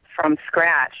from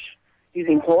scratch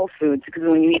using whole foods, because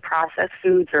when you eat processed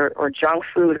foods or junk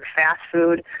food or fast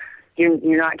food,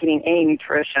 you're not getting any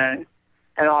nutrition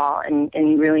at all, and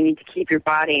you really need to keep your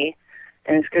body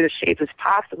in as good a shape as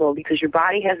possible, because your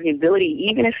body has the ability,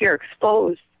 even if you're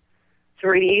exposed to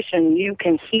radiation, you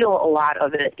can heal a lot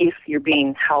of it if you're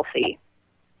being healthy.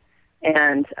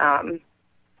 And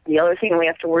the other thing we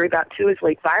have to worry about, too, is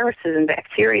like viruses and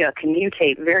bacteria can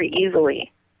mutate very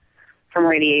easily from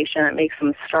radiation. It makes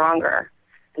them stronger.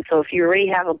 And so if you already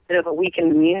have a bit of a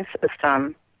weakened immune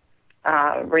system,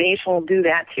 radiation will do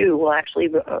that, too. Will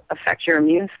actually affect your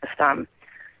immune system.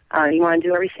 You want to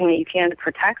do everything that you can to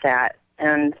protect that.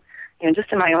 And, you know,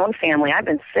 just in my own family, I've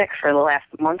been sick for the last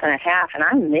month and a half, and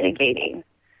I'm mitigating.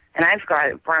 And I've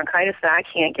got bronchitis that I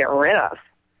can't get rid of.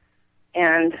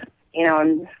 And, you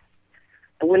know,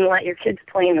 I wouldn't let your kids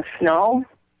play in the snow,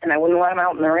 and I wouldn't let them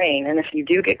out in the rain. And if you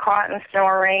do get caught in the snow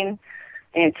or rain,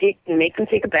 and make them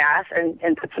take a bath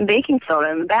and put some baking soda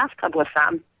in the bathtub with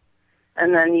them.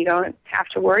 And then you don't have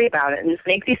to worry about it. And just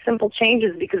make these simple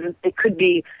changes, because it could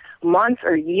be months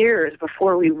or years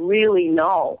before we really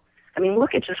know. I mean,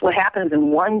 look at just what happens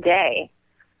in one day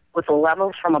with the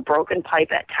levels from a broken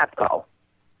pipe at TEPCO.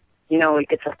 You know, it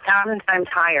gets 1,000 times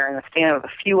higher in the span of a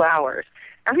few hours.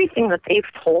 Everything that they've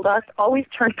told us always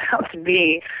turns out to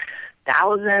be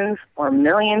thousands or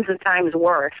millions of times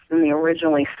worse than they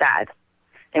originally said.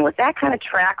 And with that kind of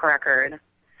track record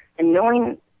and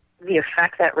knowing the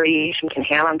effect that radiation can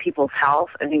have on people's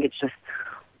health, I think it's just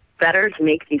better to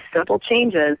make these simple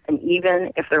changes. And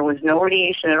even if there was no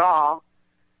radiation at all,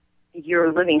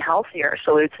 you're living healthier,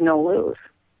 so it's no lose.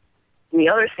 And the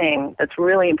other thing that's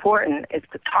really important is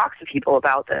to talk to people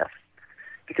about this,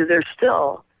 because there's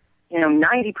still,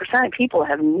 90% of people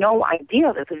have no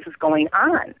idea that this is going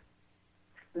on.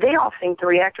 They all think the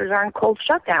reactors are in cold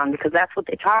shutdown because that's what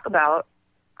they talk about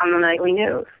on the nightly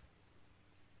news.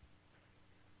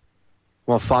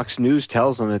 Well, Fox News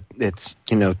tells them it's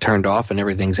turned off and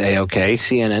everything's A-okay.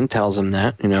 CNN tells them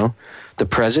that, The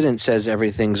president says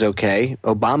everything's okay.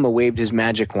 Obama waved his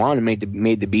magic wand and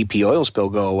made the BP oil spill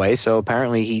go away, so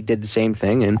apparently he did the same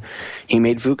thing, and he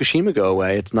made Fukushima go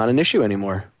away. It's not an issue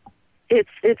anymore.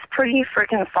 It's pretty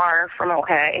freaking far from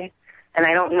okay, and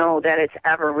I don't know that it's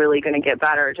ever really going to get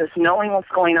better. Just knowing what's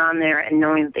going on there and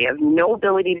knowing that they have no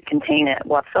ability to contain it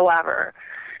whatsoever,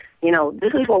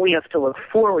 this is what we have to look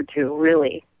forward to,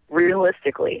 really,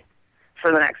 realistically,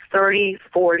 for the next 30,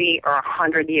 40, or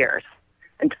 100 years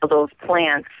until those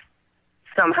plants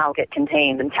somehow get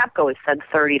contained. And TEPCO has said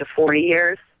 30 to 40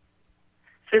 years.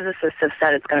 Physicists have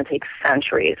said it's going to take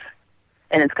centuries,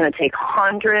 and it's going to take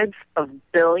hundreds of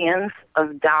billions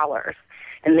of dollars.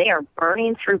 And they are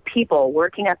burning through people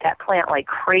working at that plant like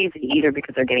crazy, either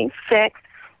because they're getting sick,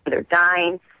 or they're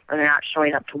dying, or they're not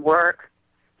showing up to work.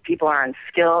 People are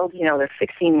unskilled. They're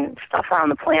fixing stuff around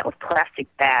the plant with plastic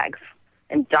bags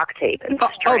and duct tape and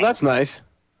string. Oh, that's nice.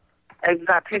 I've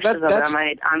got pictures of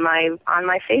it on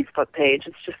my Facebook page.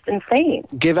 It's just insane.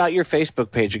 Give out your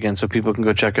Facebook page again so people can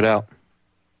go check it out.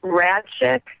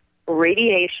 RadChick,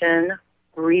 Radiation,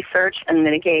 Research, and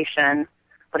Mitigation.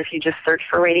 But if you just search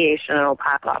for radiation, it'll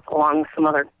pop up along with some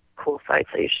other cool sites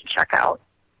that you should check out.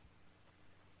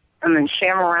 And then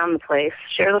share them around the place.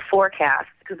 Share the forecast,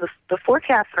 because the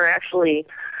forecasts are actually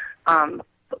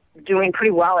doing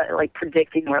pretty well at like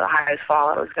predicting where the highest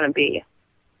fallout is going to be.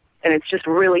 And it's just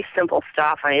really simple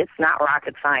stuff. I mean, it's not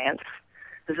rocket science.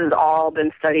 This has all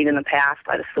been studied in the past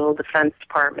by the Civil Defense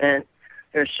Department.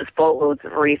 There's just boatloads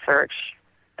of research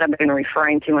that I've been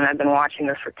referring to, and I've been watching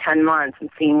this for 10 months and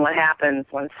seeing what happens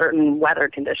when certain weather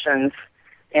conditions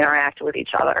interact with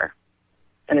each other.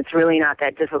 And it's really not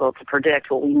that difficult to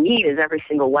predict. What we need is every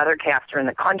single weathercaster in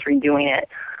the country doing it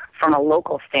from a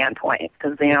local standpoint.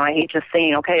 Because, you know, I hate just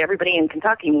saying, okay, everybody in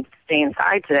Kentucky needs to stay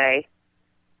inside today.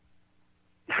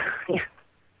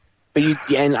 But you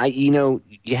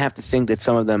have to think that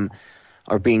some of them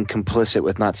are being complicit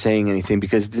with not saying anything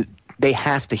because they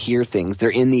have to hear things. They're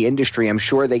in the industry. I'm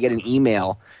sure they get an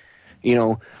email,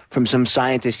 from some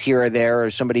scientist here or there,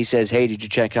 or somebody says, hey, did you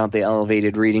check out the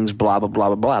elevated readings, blah, blah, blah,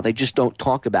 blah, blah. They just don't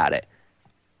talk about it.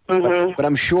 Mm-hmm. But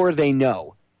I'm sure they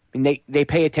know. I mean, they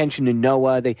pay attention to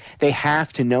NOAA. They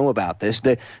have to know about this.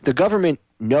 The government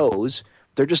knows.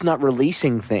 They're just not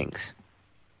releasing things.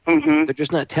 Mm-hmm. They're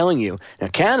just not telling you. Now,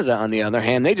 Canada, on the other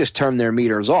hand, they just turned their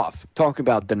meters off. Talk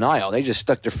about denial. They just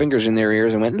stuck their fingers in their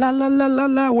ears and went, la, la, la, la,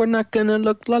 la, we're not going to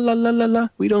look, la, la, la, la, la.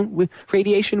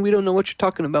 Radiation, we don't know what you're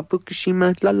talking about.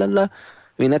 Fukushima, la, la, la. I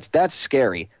mean, that's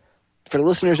scary. For the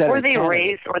listeners that or they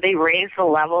raise the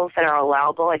levels that are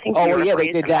allowable. I think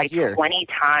they did that like here 20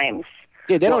 times.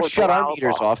 Yeah, they don't shut our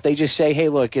meters off. They just say, hey,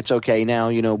 look, it's okay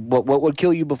now. What would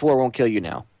kill you before won't kill you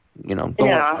now. Don't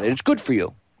worry about it. It's good for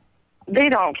you. They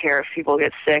don't care if people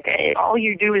get sick. All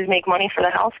you do is make money for the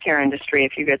healthcare industry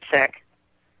if you get sick,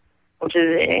 which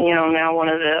is, now one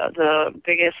of the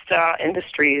biggest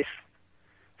industries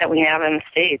that we have in the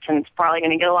States, and it's probably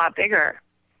going to get a lot bigger.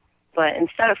 But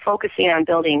instead of focusing on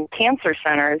building cancer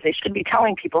centers, they should be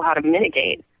telling people how to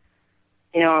mitigate.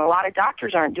 A lot of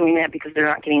doctors aren't doing that because they're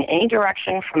not getting any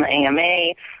direction from the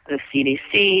AMA or the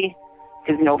CDC,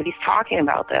 because nobody's talking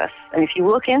about this. And if you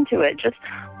look into it, just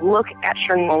look at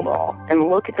Chernobyl and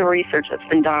look at the research that's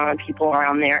been done on people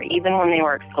around there, even when they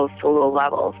were exposed to low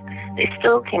levels. They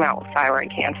still came out with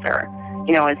thyroid cancer.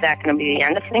 Is that going to be the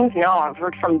end of things? No, I've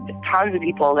heard from tons of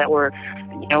people that were,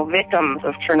 victims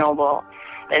of Chernobyl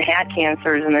that had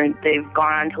cancers, and they've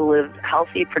gone on to live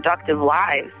healthy, productive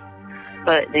lives.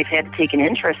 But they've had to take an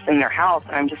interest in their health,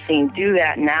 and I'm just saying, do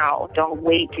that now. Don't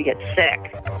wait to get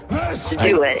sick to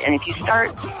do it. And if you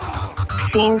start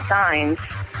seeing signs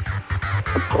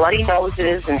of bloody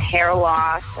noses and hair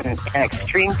loss and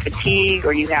extreme fatigue,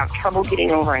 or you have trouble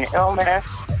getting over an illness,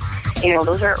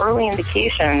 those are early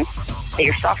indications that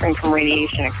you're suffering from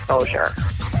radiation exposure.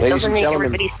 Ladies and gentlemen,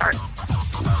 everybody start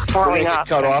throwing up.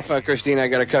 Cut off, Christina. I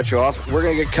got to cut you off. We're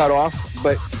going to get cut off,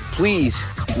 but please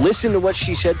listen to what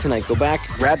she said tonight. Go back,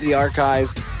 grab the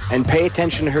archive, and pay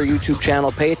attention to her YouTube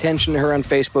channel. Pay attention to her on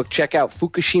Facebook. Check out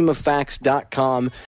FukushimaFacts.com.